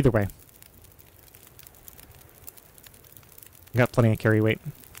 Either way. Got plenty of carry weight.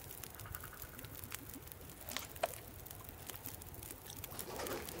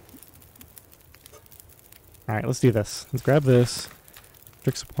 Alright, let's do this. Let's grab this.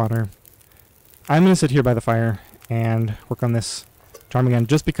 Drink some water. I'm going to sit here by the fire and work on this charm again,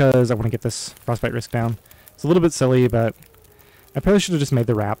 just because I want to get this frostbite risk down. It's a little bit silly, but I probably should have just made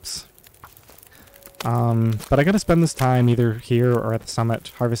the wraps. But I gotta spend this time either here or at the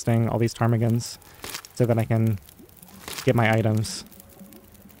summit harvesting all these ptarmigans so that I can get my items.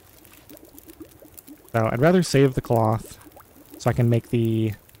 So I'd rather save the cloth so I can make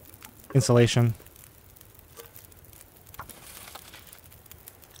the insulation.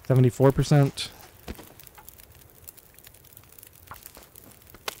 74%.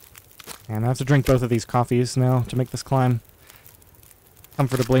 And I have to drink both of these coffees now to make this climb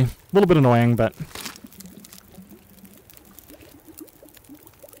comfortably. A little bit annoying, but...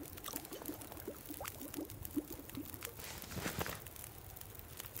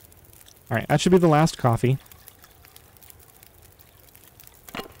 Alright, that should be the last coffee.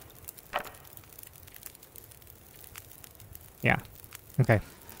 Yeah. Okay.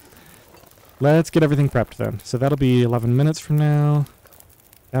 Let's get everything prepped then. So that'll be 11 minutes from now.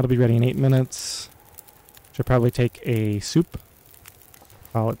 That'll be ready in 8 minutes. Should probably take a soup.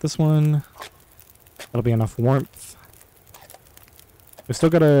 Call it this one. That'll be enough warmth. We've still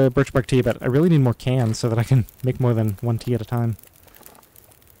got a birch bark tea, but I really need more cans so that I can make more than one tea at a time.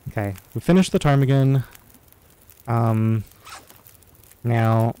 Okay, we finished the ptarmigan. Now,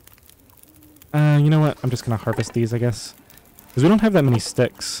 you know what? I'm just gonna harvest these, I guess. Because we don't have that many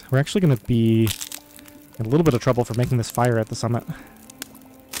sticks. We're actually gonna be in a little bit of trouble for making this fire at the summit.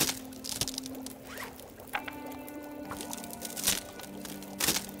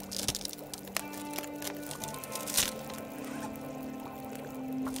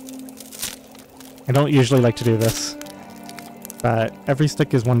 I don't usually like to do this, but every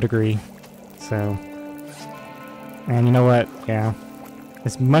stick is 1 degree, so... And you know what? Yeah.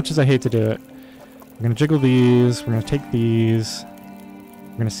 As much as I hate to do it, we're gonna jiggle these, we're gonna take these,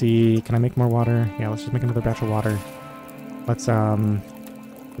 we're gonna see, can I make more water? Yeah, let's just make another batch of water. Let's,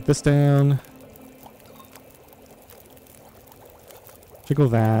 put this down. Jiggle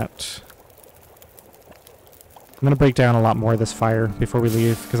that. I'm gonna break down a lot more of this fire before we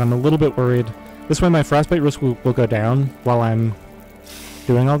leave, because I'm a little bit worried. This way my frostbite risk will go down while I'm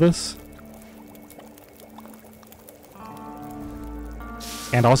doing all this.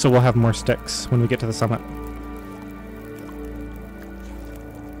 And also we'll have more sticks when we get to the summit.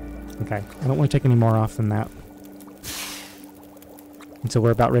 Okay, I don't want to take any more off than that. And so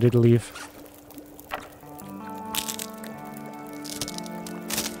we're about ready to leave.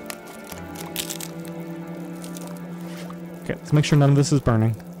 Okay, let's make sure none of this is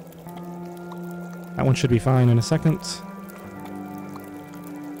burning. That one should be fine in a second.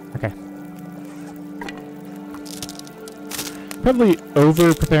 Okay. Probably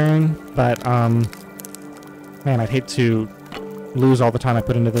over-preparing, but, man, I'd hate to lose all the time I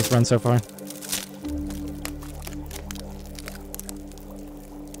put into this run so far.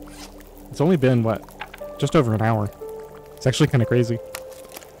 It's only been, what, just over an hour. It's actually kind of crazy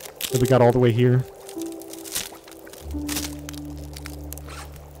that we got all the way here.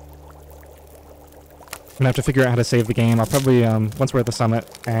 I'm gonna have to figure out how to save the game. I'll probably, once we're at the summit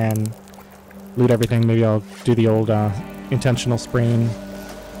and loot everything, maybe I'll do the old, intentional sprain.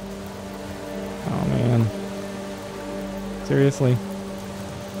 Oh, man. Seriously.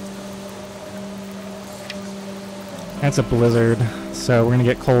 That's a blizzard, so we're gonna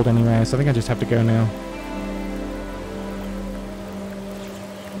get cold anyway, so I think I just have to go now.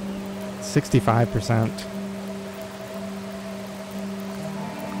 65%.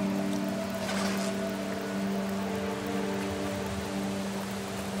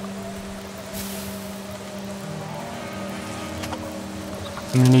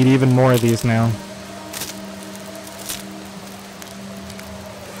 I'm gonna need even more of these now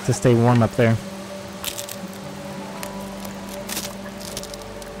to stay warm up there.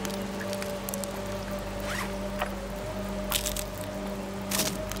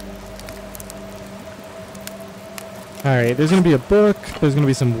 Alright, there's gonna be a book, there's gonna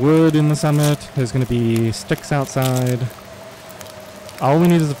be some wood in the summit, there's gonna be sticks outside. All we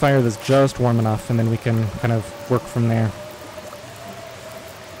need is a fire that's just warm enough, and then we can kind of work from there.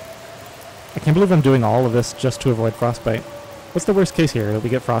 I can't believe I'm doing all of this just to avoid frostbite. What's the worst case here? That we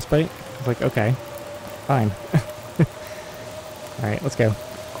get frostbite? It's like, okay, fine. Alright, let's go.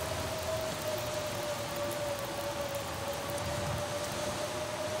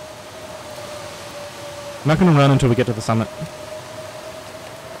 I'm not going to run until we get to the summit.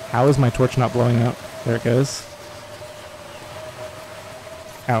 How is my torch not blowing up? There it goes.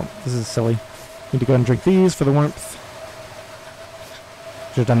 Ow, this is silly. Need to go ahead and drink these for the warmth.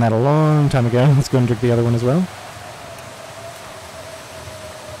 Should have done that a long time ago. Let's go and drink the other one as well.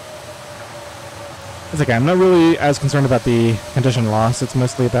 It's okay, I'm not really as concerned about the condition loss. It's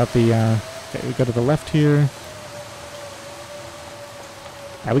mostly about the, okay, we go to the left here.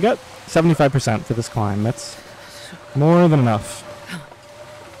 Yeah, we got 75% for this climb. That's more than enough.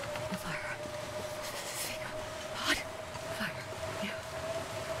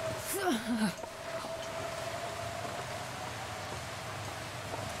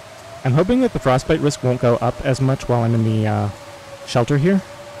 I'm hoping that the frostbite risk won't go up as much while I'm in the shelter here.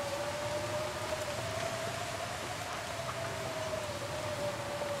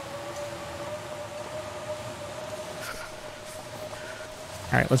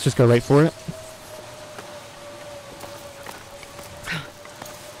 Alright, let's just go right for it.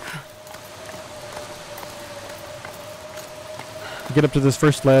 Get up to this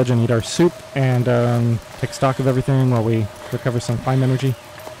first ledge and eat our soup and take stock of everything while we recover some climb energy.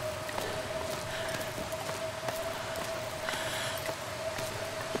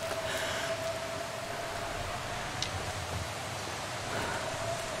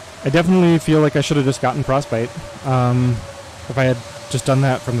 I definitely feel like I should have just gotten frostbite. If I had just done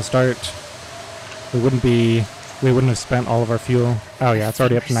that from the start, we wouldn't have spent all of our fuel. Oh yeah, it's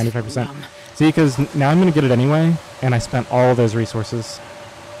already up to 95%. See, because now I'm going to get it anyway, and I spent all those resources.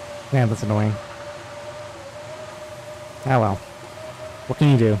 Man, that's annoying. Ah well. What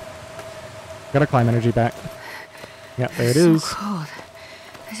can you do? Got our climb energy back. Yep, there it is. So cold.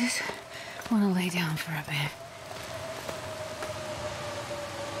 I just want to lay down for a bit.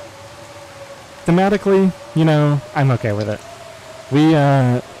 Thematically, you know, I'm okay with it. We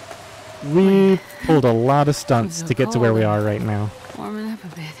pulled a lot of stunts to get to where we are right now. Warming up a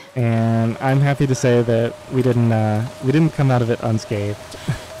bit. And I'm happy to say that we didn't come out of it unscathed.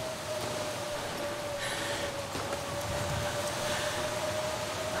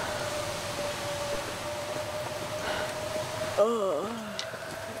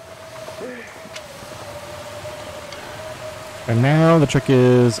 And now the trick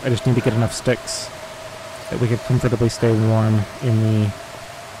is I just need to get enough sticks that we could comfortably stay warm in the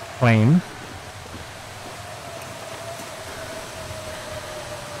plane.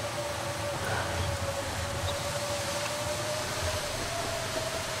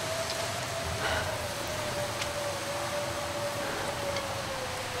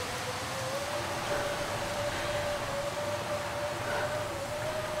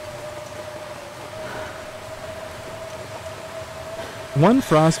 One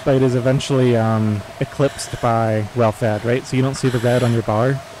frostbite is eventually eclipsed by well-fed, right? So you don't see the red on your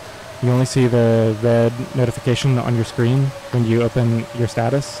bar. You only see the red notification on your screen when you open your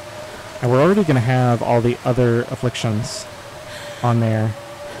status. And we're already going to have all the other afflictions on there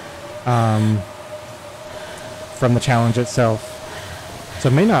from the challenge itself. So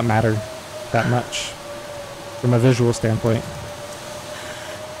it may not matter that much from a visual standpoint.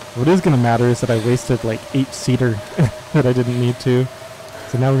 What is going to matter is that I wasted like 8 cedar that I didn't need to.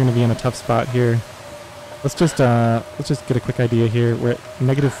 So now we're going to be in a tough spot here. Let's just get a quick idea here. We're at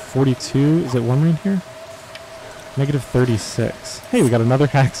negative 42. Is it warmer in here? Negative 36. Hey, we got another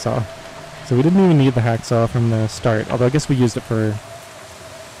hacksaw. So we didn't even need the hacksaw from the start. Although I guess we used it for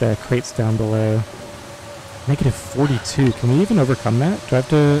the crates down below. Negative 42. Can we even overcome that? Do I have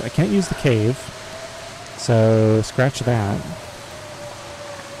to... I can't use the cave. So scratch that.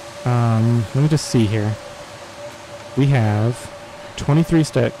 Let me just see here. We have 23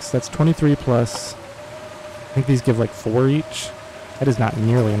 sticks. That's 23 plus... I think these give like 4 each. That is not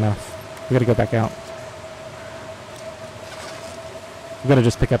nearly enough. We gotta go back out. We gotta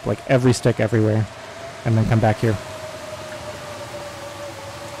just pick up like every stick everywhere and then come back here.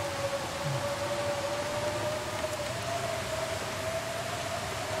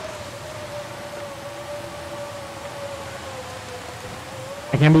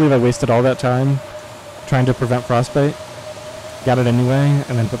 I can't believe I wasted all that time trying to prevent frostbite. Got it anyway,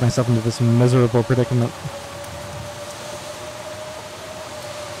 and then put myself into this miserable predicament.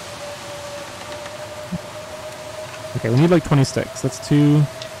 Okay, we need like 20 sticks. That's 2,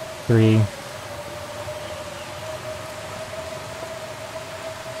 3. Might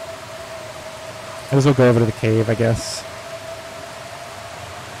as well go over to the cave, I guess.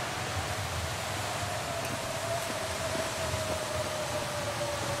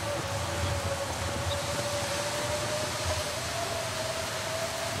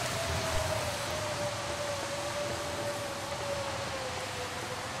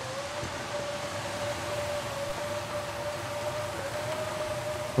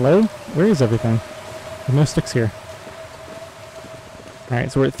 Hello? Where is everything? There's no sticks here.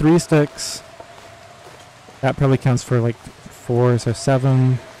 Alright, so we're at 3 sticks. That probably counts for like 4, so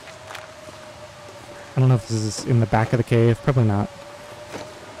 7. I don't know if this is in the back of the cave. Probably not.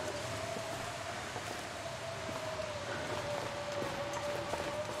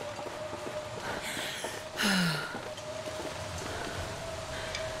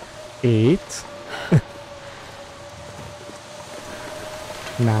 Eight.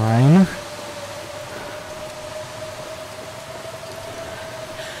 9.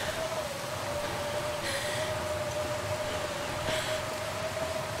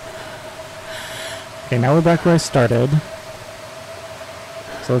 Okay, now we're back where I started.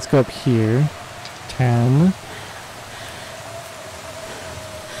 So let's go up here. 10.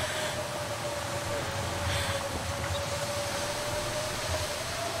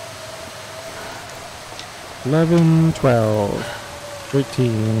 11, 12,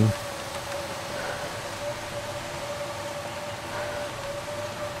 13.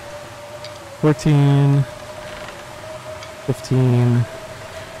 14, 15.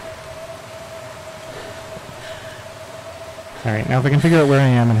 Alright, now if I can figure out where I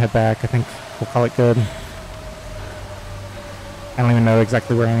am and head back, I think we'll call it good. I don't even know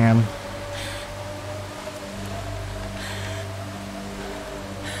exactly where I am.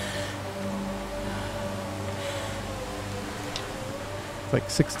 It's like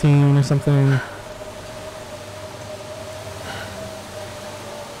 16 or something.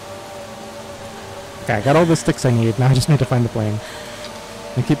 Okay, I got all the sticks I need. Now I just need to find the plane.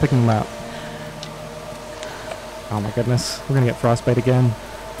 And keep picking them up. Oh my goodness. We're gonna get frostbite again.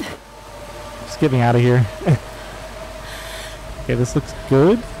 Just get me out of here. Okay, this looks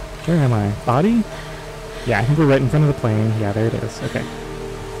good. Where am I? Body? Yeah, I think we're right in front of the plane. Yeah, there it is. Okay.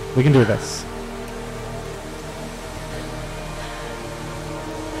 We can do this.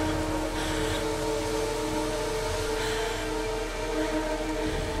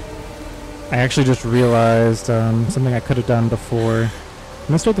 I actually just realized something I could have done before. I'm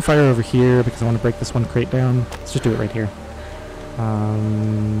going to start the fire over here because I want to break this one crate down. Let's just do it right here.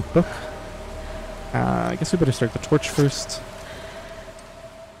 Book. I guess we better start the torch first.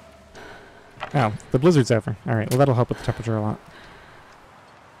 Oh, the blizzard's over. Alright, well that'll help with the temperature a lot.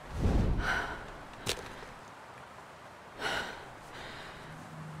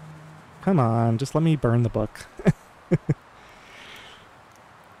 Come on, just let me burn the book.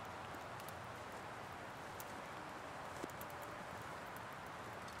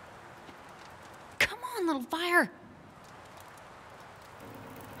 Little fire.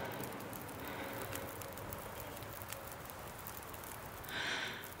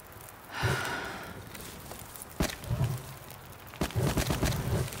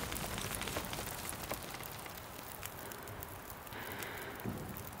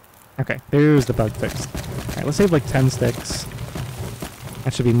 Okay, there's the bug fixed. Alright, let's save like 10 sticks.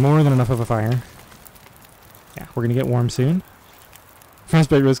 That should be more than enough of a fire. Yeah, we're gonna get warm soon.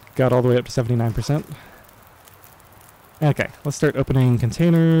 Frostbite risk got all the way up to 79%. Okay, let's start opening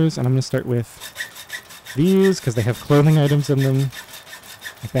containers, and I'm gonna start with these, because they have clothing items in them,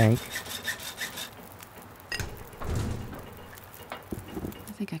 I think.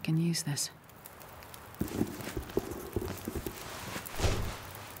 I think I can use this.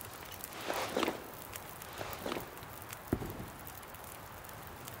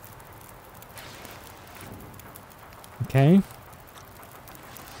 Okay.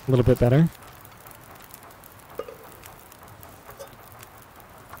 A little bit better.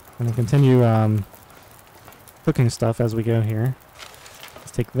 I'm gonna continue cooking stuff as we go here.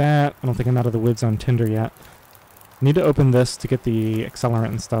 Let's take that. I don't think I'm out of the woods on tinder yet. Need to open this to get the accelerant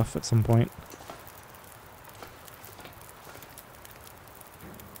and stuff at some point.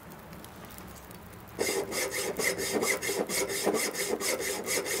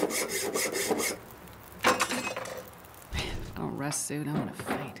 Don't rest suit, I'm gonna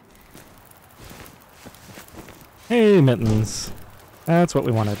faint. Hey, mittens. That's what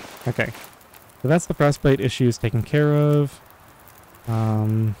we wanted. Okay. So that's the frostbite issues taken care of.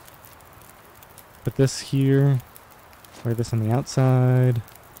 Put this here. Wear this on the outside.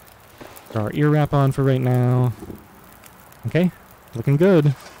 Throw our ear wrap on for right now. Okay. Looking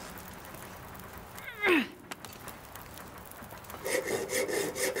good.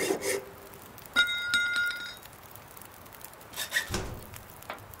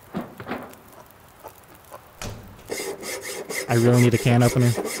 I really need a can opener.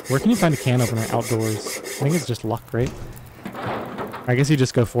 Where can you find a can opener outdoors? I think it's just luck, right? I guess you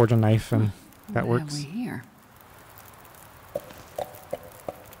just go forge a knife and that What works. have we here?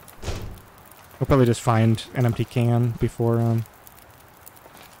 We'll probably just find an empty can before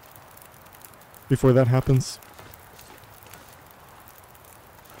that happens.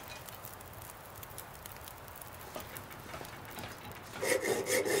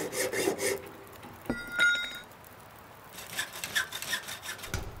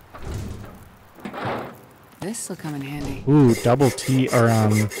 This'll come in handy. Ooh, double tea or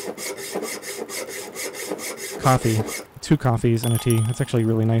coffee. 2 coffees and a tea. That's actually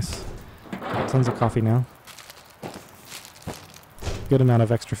really nice. Tons of coffee now. Good amount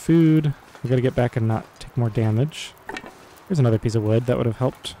of extra food. We gotta get back and not take more damage. Here's another piece of wood that would have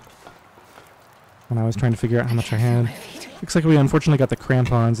helped when I was trying to figure out how much I had. Looks like we unfortunately got the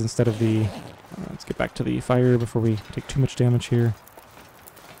crampons instead of the... let's get back to the fire before we take too much damage here.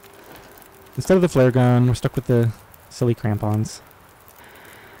 Instead of the flare gun, we're stuck with the silly crampons.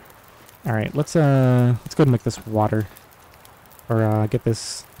 Alright, let's go ahead and make this water. Or get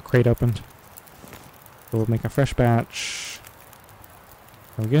this crate opened. So we'll make a fresh batch.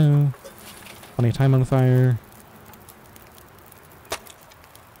 There we go. Plenty of time on the fire.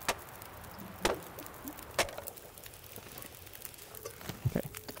 Okay,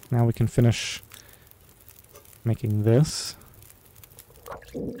 now we can finish making this.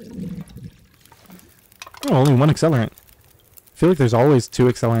 Oh, only 1 accelerant. I feel like there's always 2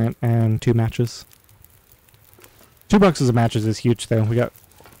 accelerant and 2 matches. 2 boxes of matches is huge, though. We got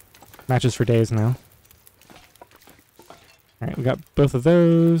matches for days now. Alright, we got both of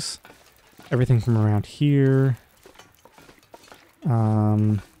those. Everything from around here.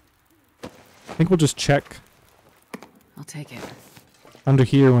 I think we'll just check I'll take it. under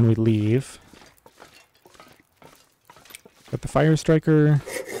here when we leave. Got the fire striker.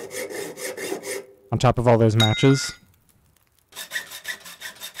 On top of all those matches.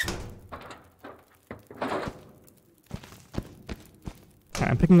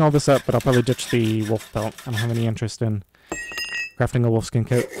 I'm picking all this up, but I'll probably ditch the wolf belt. I don't have any interest in crafting a wolfskin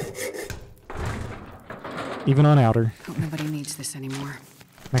coat. Even on outer. Hope nobody needs this anymore.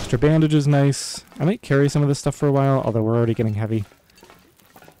 An extra bandage is nice. I might carry some of this stuff for a while, although we're already getting heavy.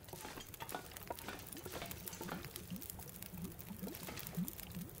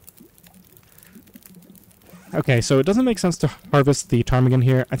 Okay, so it doesn't make sense to harvest the ptarmigan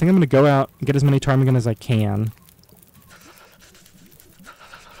here. I think I'm going to go out and get as many ptarmigan as I can.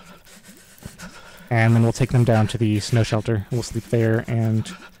 And then we'll take them down to the snow shelter. We'll sleep there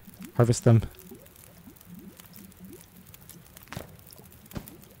and harvest them.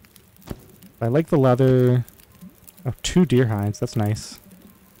 I like the leather. Oh, 2 deer hides. That's nice.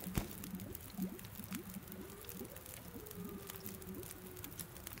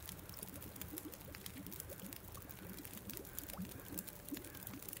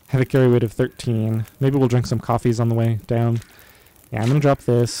 Have a carry weight of 13. Maybe we'll drink some coffees on the way down. Yeah, I'm gonna drop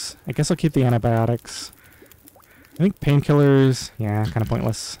this. I guess I'll keep the antibiotics. I think painkillers, yeah, kind of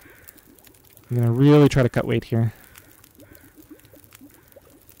pointless. I'm going to really try to cut weight here.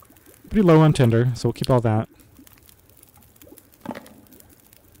 Pretty low on tinder, so we'll keep all that.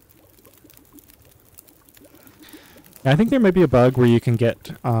 I think there might be a bug where you can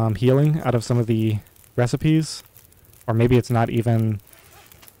get healing out of some of the recipes. Or maybe it's not even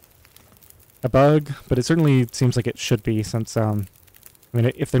a bug, but it certainly seems like it should be, since, I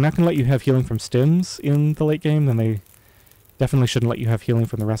mean, if they're not going to let you have healing from stims in the late game, then they definitely shouldn't let you have healing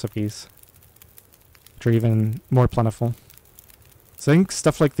from the recipes, which are even more plentiful. So I think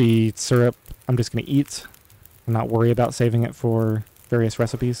stuff like the syrup, I'm just going to eat and not worry about saving it for various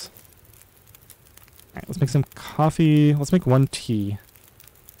recipes. Alright, let's make some coffee. Let's make 1 tea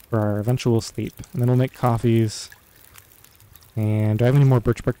for our eventual sleep. And then we'll make coffees. And do I have any more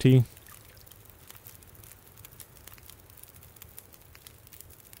birchbark tea?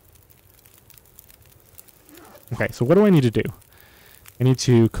 Okay, so what do I need to do? I need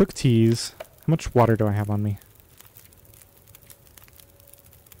to cook teas. How much water do I have on me?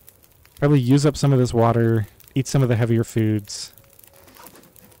 Probably use up some of this water, eat some of the heavier foods.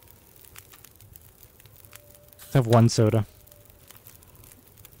 Let's have 1 soda.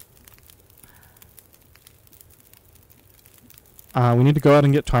 We need to go out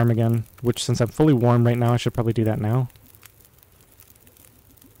and get ptarmigan, which, since I'm fully warm right now, I should probably do that now.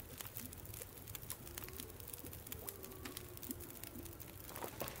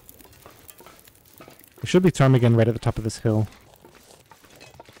 There should be ptarmigan right at the top of this hill.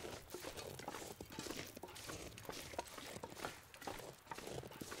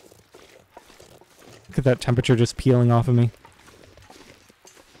 Look at that temperature just peeling off of me.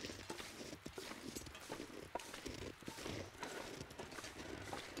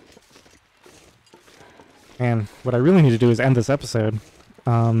 And what I really need to do is end this episode.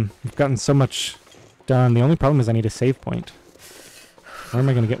 We've gotten so much done. The only problem is I need a save point. Where am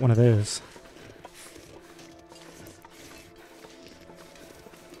I going to get one of those?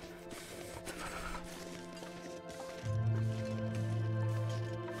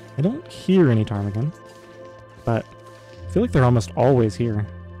 I don't hear any ptarmigan, but I feel like they're almost always here.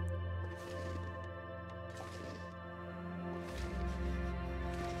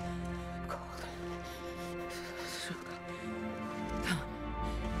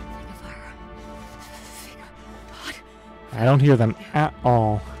 I don't hear them at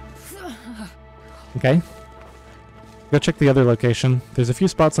all. Okay. Go check the other location. There's a few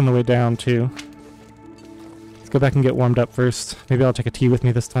spots on the way down, too. Let's go back and get warmed up first. Maybe I'll take a tea with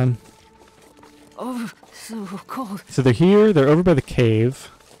me this time. Oh, so cold. So they're here. They're over by the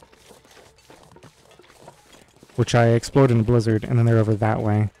cave, which I explored in a blizzard, and then they're over that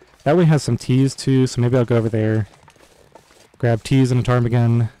way. That way has some teas, too, so maybe I'll go over there, grab teas and a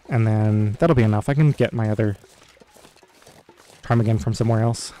ptarmigan, and then that'll be enough. I can get my other ptarmigan from somewhere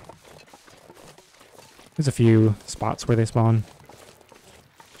else. There's a few spots where they spawn.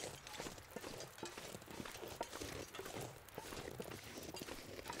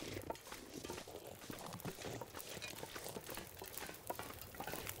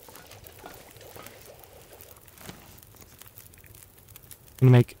 I'm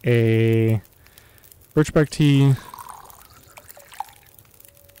gonna make a birchbark tea.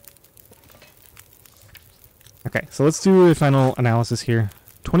 Okay, so let's do a final analysis here.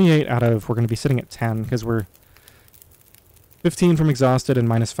 28 out of, we're going to be sitting at 10, because we're 15 from exhausted and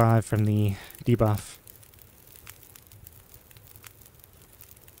 -5 from the debuff.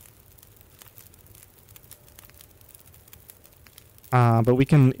 But we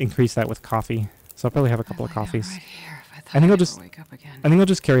can increase that with coffee. So I'll probably have a couple of coffees. Right here if I think I'll I'd just ever wake up again. I think I'll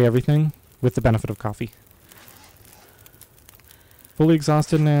just carry everything with the benefit of coffee. Fully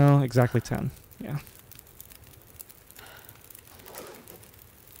exhausted now, exactly 10. Yeah.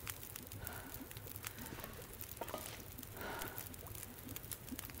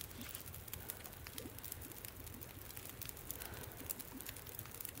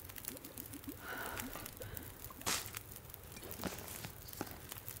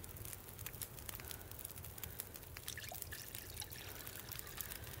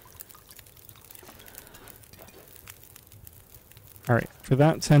 Alright, for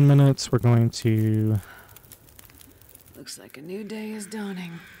that 10 minutes, we're going to Looks like a new day is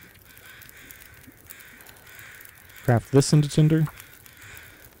dawning. craft this into tinder.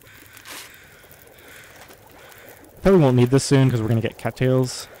 Probably won't need this soon because we're going to get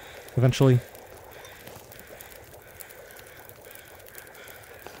cattails eventually.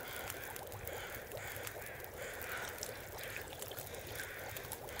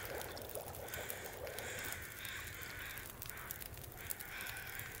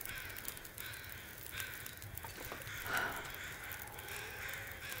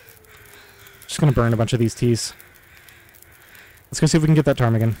 Just gonna burn a bunch of these teas. Let's go see if we can get that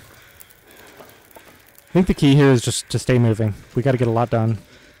ptarmigan. I think the key here is just to stay moving. We gotta get a lot done.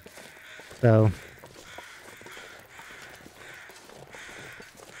 So...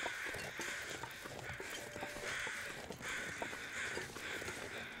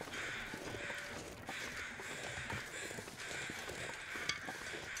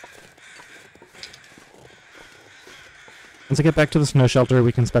 once I get back to the snow shelter,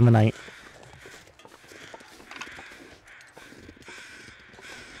 we can spend the night.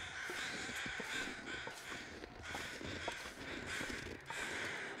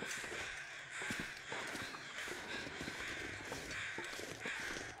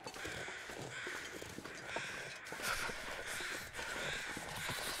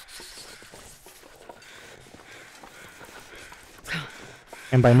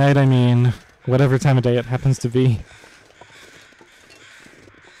 And by night, I mean whatever time of day it happens to be.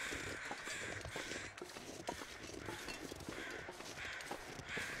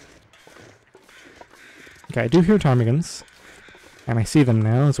 Okay, I do hear ptarmigans, and I see them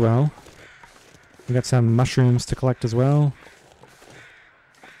now as well. We got some mushrooms to collect as well.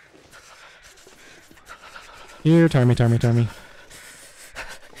 Here, Tarmy.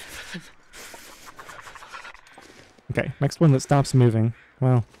 Okay, next one that stops moving.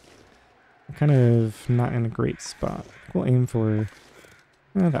 Well, I'm kind of not in a great spot. We'll aim for...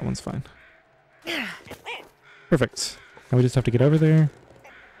 that one's fine. Perfect. Now we just have to get over there.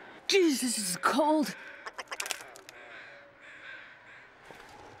 Jesus, this is cold.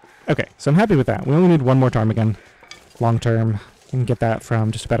 Okay, so I'm happy with that. We only need one more ptarmigan. Long term. You can get that from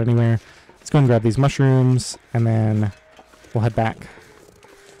just about anywhere. Let's go and grab these mushrooms, and then we'll head back.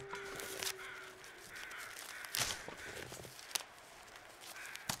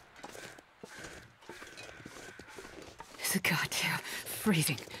 It's goddamn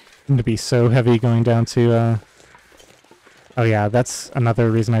freezing. It's going to be so heavy going down to, oh yeah, that's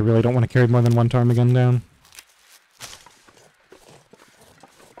another reason I really don't want to carry more than one ptarmigan down.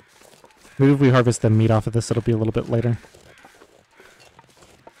 Maybe if we harvest the meat off of this, it'll be a little bit later.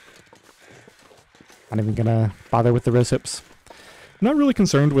 Not even gonna bother with the rose hips. I'm not really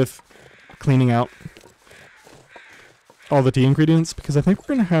concerned with cleaning out all the tea ingredients, because I think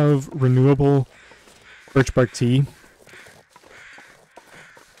we're gonna have renewable birch bark tea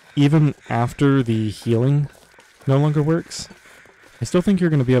even after the healing no longer works. I still think you're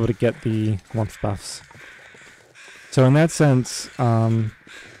gonna be able to get the warmth buffs. So in that sense,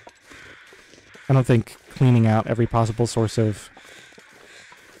 I don't think cleaning out every possible source of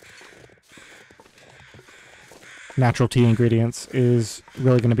natural tea ingredients is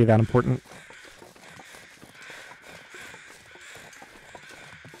really going to be that important.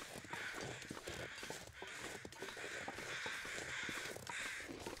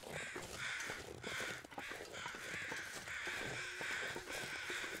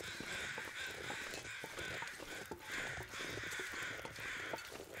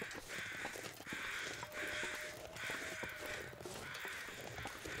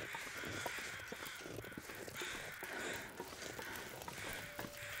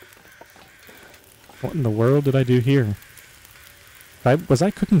 What in the world did I do here? Was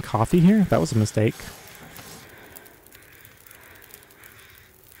I cooking coffee here? That was a mistake.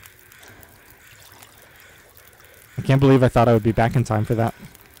 I can't believe I thought I would be back in time for that.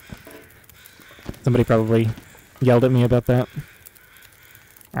 Somebody probably yelled at me about that.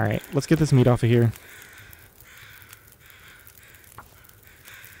 Alright, let's get this meat off of here.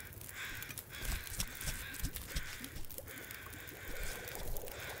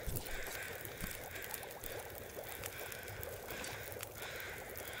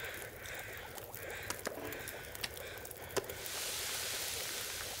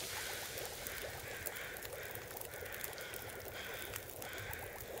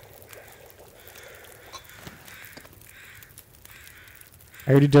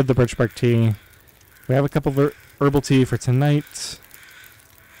 I already did the birch bark tea. We have a couple of herbal tea for tonight.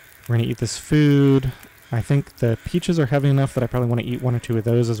 We're going to eat this food. I think the peaches are heavy enough that I probably want to eat one or two of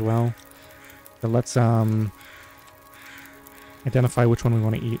those as well. So let's identify which one we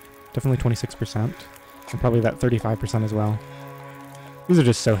want to eat. Definitely 26%. And probably that 35% as well. These are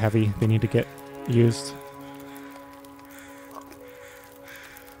just so heavy, they need to get used.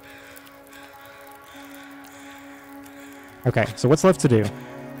 Okay, so what's left to do?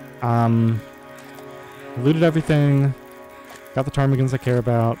 Looted everything. Got the ptarmigans I care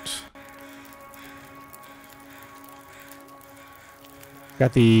about.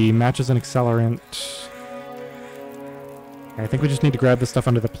 Got the matches and accelerant. Okay, I think we just need to grab the stuff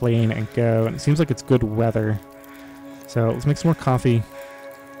under the plane and go. And it seems like it's good weather. So let's make some more coffee.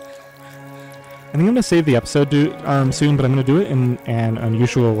 I think I'm going to save the episode soon, but I'm going to do it in an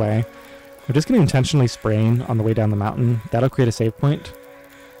unusual way. I'm just going to intentionally sprain on the way down the mountain. That'll create a save point.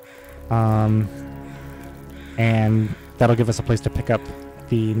 And that'll give us a place to pick up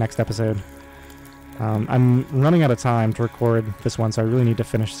the next episode. I'm running out of time to record this one, so I really need to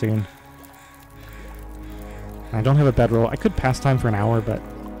finish soon. I don't have a bedroll. I could pass time for an hour, but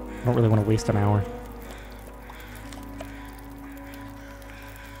I don't really want to waste an hour.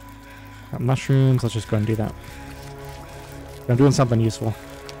 Mushrooms, let's just go and do that. I'm doing something useful.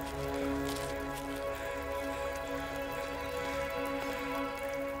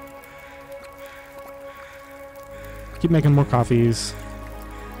 Keep making more coffees.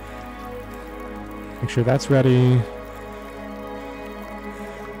 Make sure that's ready.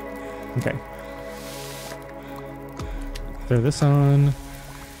 Okay. Throw this on.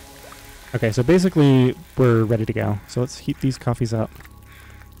 Okay, so basically we're ready to go. So let's heat these coffees up.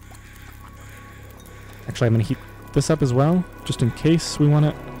 Actually, I'm going to heat this up as well, just in case we want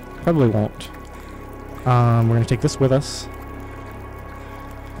it. Probably won't. We're going to take this with us.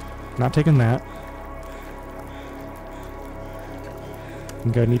 Not taking that.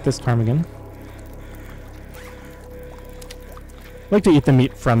 And go and eat this ptarmigan. I like to eat the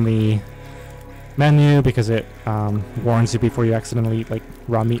meat from the menu because it warns you before you accidentally eat like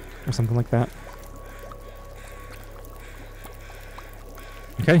raw meat or something like that.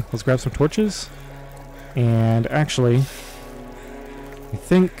 Okay, let's grab some torches. And actually, I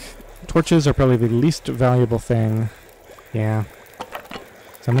think torches are probably the least valuable thing. Yeah.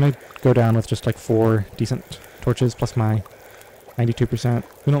 So I'm going to go down with just like 4 decent torches plus my 92%.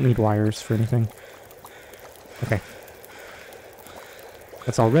 We don't need wires for anything. Okay.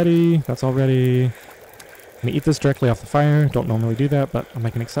 That's all ready. That's all ready. I'm going to eat this directly off the fire. Don't normally do that, but I'll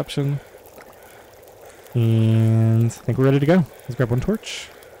make an exception. And I think we're ready to go. Let's grab one torch.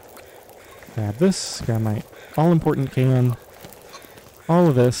 Grab this. Grab my all-important can. All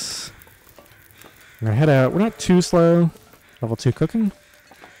of this. I'm going to head out. We're not too slow. Level 2 cooking.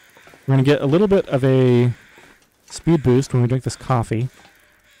 We're going to get a little bit of a speed boost when we drink this coffee,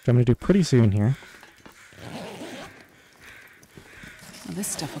 which I'm going to do pretty soon here. Well, this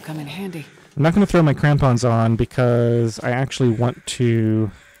stuff will come in handy. I'm not going to throw my crampons on because I actually want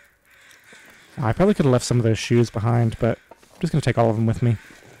to... I probably could have left some of those shoes behind, but I'm just going to take all of them with me.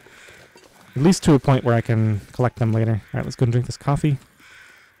 At least to a point where I can collect them later. Alright, let's go and drink this coffee.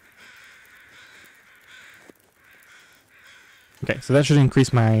 Okay, so that should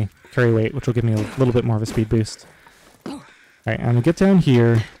increase my carry weight, which will give me a little bit more of a speed boost. Alright, I'm going to get down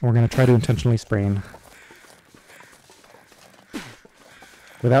here, and we're going to try to intentionally sprain.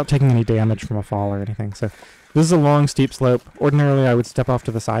 Without taking any damage from a fall or anything. So, this is a long, steep slope. Ordinarily, I would step off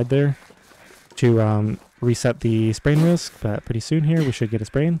to the side there to reset the sprain risk, but pretty soon here, we should get a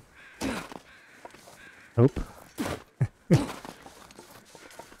sprain. Hope.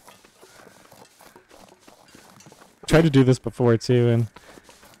 Tried to do this before too, and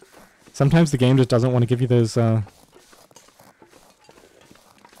sometimes the game just doesn't want to give you those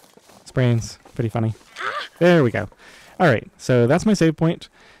sprains. Pretty funny. There we go. Alright, so that's my save point.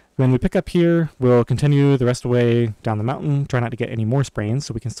 When we pick up here, we'll continue the rest of the way down the mountain. Try not to get any more sprains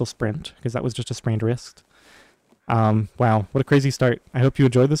so we can still sprint, because that was just a sprained wrist. Wow, what a crazy start. I hope you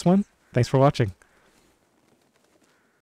enjoyed this one. Thanks for watching.